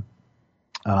trainer,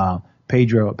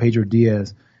 Pedro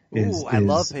Diaz, I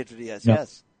love Pedro Diaz,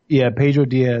 yes. Yeah, Pedro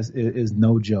Diaz is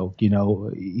no joke.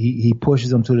 He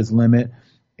pushes him to this limit,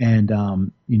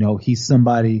 and he's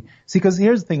somebody. See, because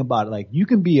here's the thing about it: like, you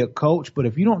can be a coach, but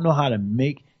if you don't know how to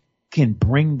can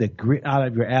bring the grit out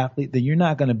of your athlete, then you're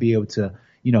not going to be able to,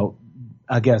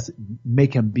 I guess,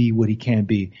 make him be what he can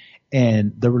be.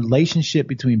 And the relationship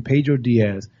between Pedro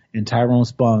Diaz and Tyrone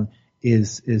Spong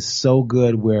is so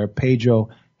good, where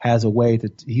Pedro has a way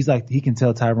that he can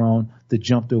tell Tyrone to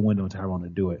jump through a window and Tyrone to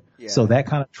do it. Yeah. So that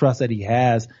kind of trust that he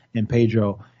has in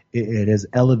Pedro, it has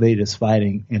elevated his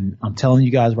fighting. And I'm telling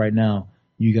you guys right now,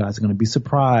 you guys are going to be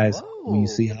surprised when you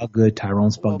see how good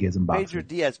Tyrone Spong is in boxing. Pedro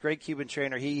Diaz, great Cuban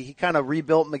trainer. He kind of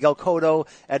rebuilt Miguel Cotto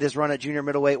at his run at junior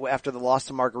middleweight after the loss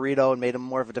to Margarito and made him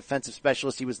more of a defensive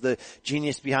specialist. He was the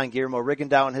genius behind Guillermo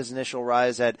Rigondeaux in his initial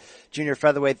rise at junior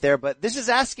featherweight there. But this is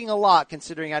asking a lot,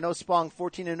 considering I know Spong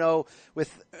 13-0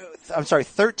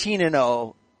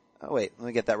 13-0. Oh, wait, let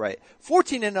me get that right.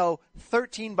 14-0,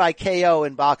 13 by KO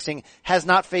in boxing. Has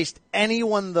not faced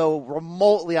anyone, though,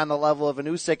 remotely on the level of an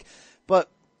Usyk. But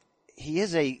he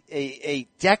is a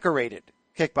decorated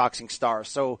kickboxing star.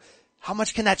 So how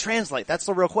much can that translate? That's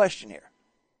the real question here.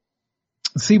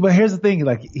 See, but here's the thing.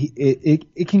 Like,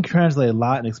 it can translate a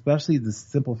lot, and especially the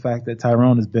simple fact that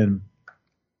Tyrone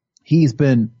he's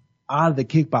been out of the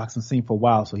kickboxing scene for a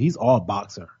while. So he's all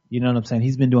boxer. You know what I'm saying?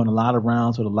 He's been doing a lot of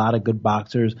rounds with a lot of good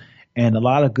boxers and a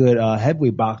lot of good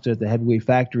heavyweight boxers at the Heavyweight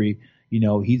Factory.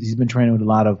 He's been training with a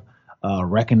lot of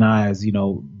recognized,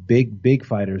 big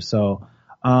fighters. So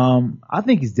I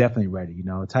think he's definitely ready.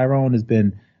 Tyrone has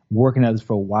been working at this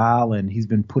for a while, and he's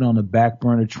been put on the back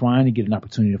burner trying to get an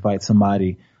opportunity to fight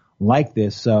somebody like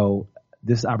this. So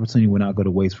this opportunity will not go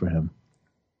to waste for him.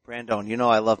 Brandon,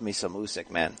 I love me some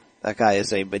Usyk, man. That guy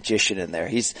is a magician in there.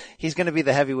 He's going to be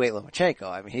the heavyweight Lomachenko.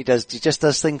 I mean, he just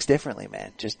does things differently,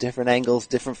 man. Just different angles,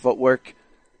 different footwork.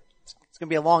 It's going to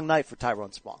be a long night for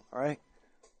Tyrone Spong. All right.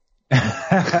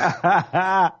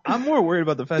 I'm more worried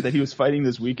about the fact that he was fighting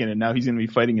this weekend, and now he's going to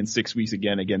be fighting in 6 weeks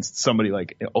again against somebody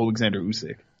like Alexander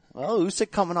Usyk. Well,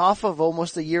 Usyk coming off of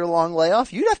almost a year-long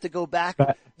layoff. You'd have to go back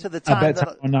to the time I bet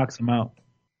Tyrone knocks him out.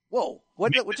 Whoa.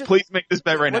 Please make this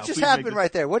bet right now. What just happened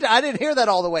right there? I didn't hear that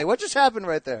all the way. What just happened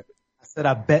right there? I said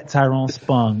I bet Tyrone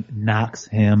Spong knocks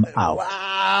him out.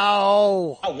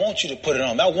 Wow. I want you to put it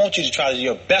on me. I want you to try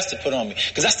your best to put it on me,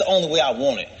 because that's the only way I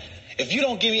want it. If you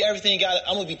don't give me everything you got,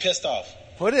 I'm going to be pissed off.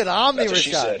 Put it on me,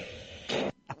 Rashad.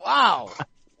 Wow.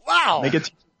 Make a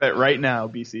t-shirt bet right now,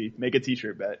 BC. Make a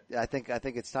t-shirt bet. Yeah, I think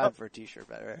it's time for a t-shirt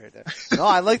bet right there. No,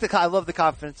 I love the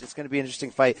confidence. It's going to be an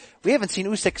interesting fight. We haven't seen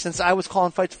Usyk since I was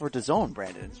calling fights for DAZN,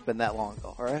 Brandon. It's been that long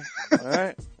ago. All right.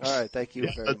 Thank you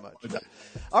very much.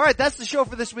 All right. That's the show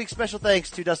for this week. Special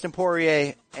thanks to Dustin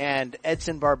Poirier and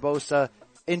Edson Barboza.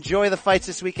 enjoy the fights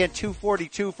this weekend.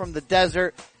 242 from the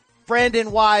desert.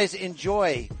 Brandon Wise,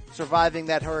 enjoy surviving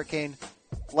that hurricane.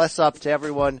 Bless up to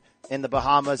everyone in the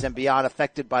Bahamas and beyond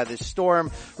affected by this storm.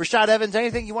 Rashad Evans,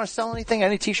 anything you want to sell? Anything?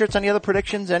 Any t-shirts? Any other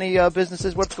predictions? Any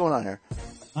businesses? What's going on here?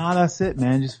 That's it,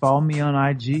 man. Just follow me on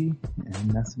IG,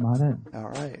 and that's about it. All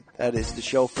right. That is the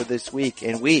show for this week,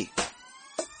 and we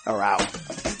are out.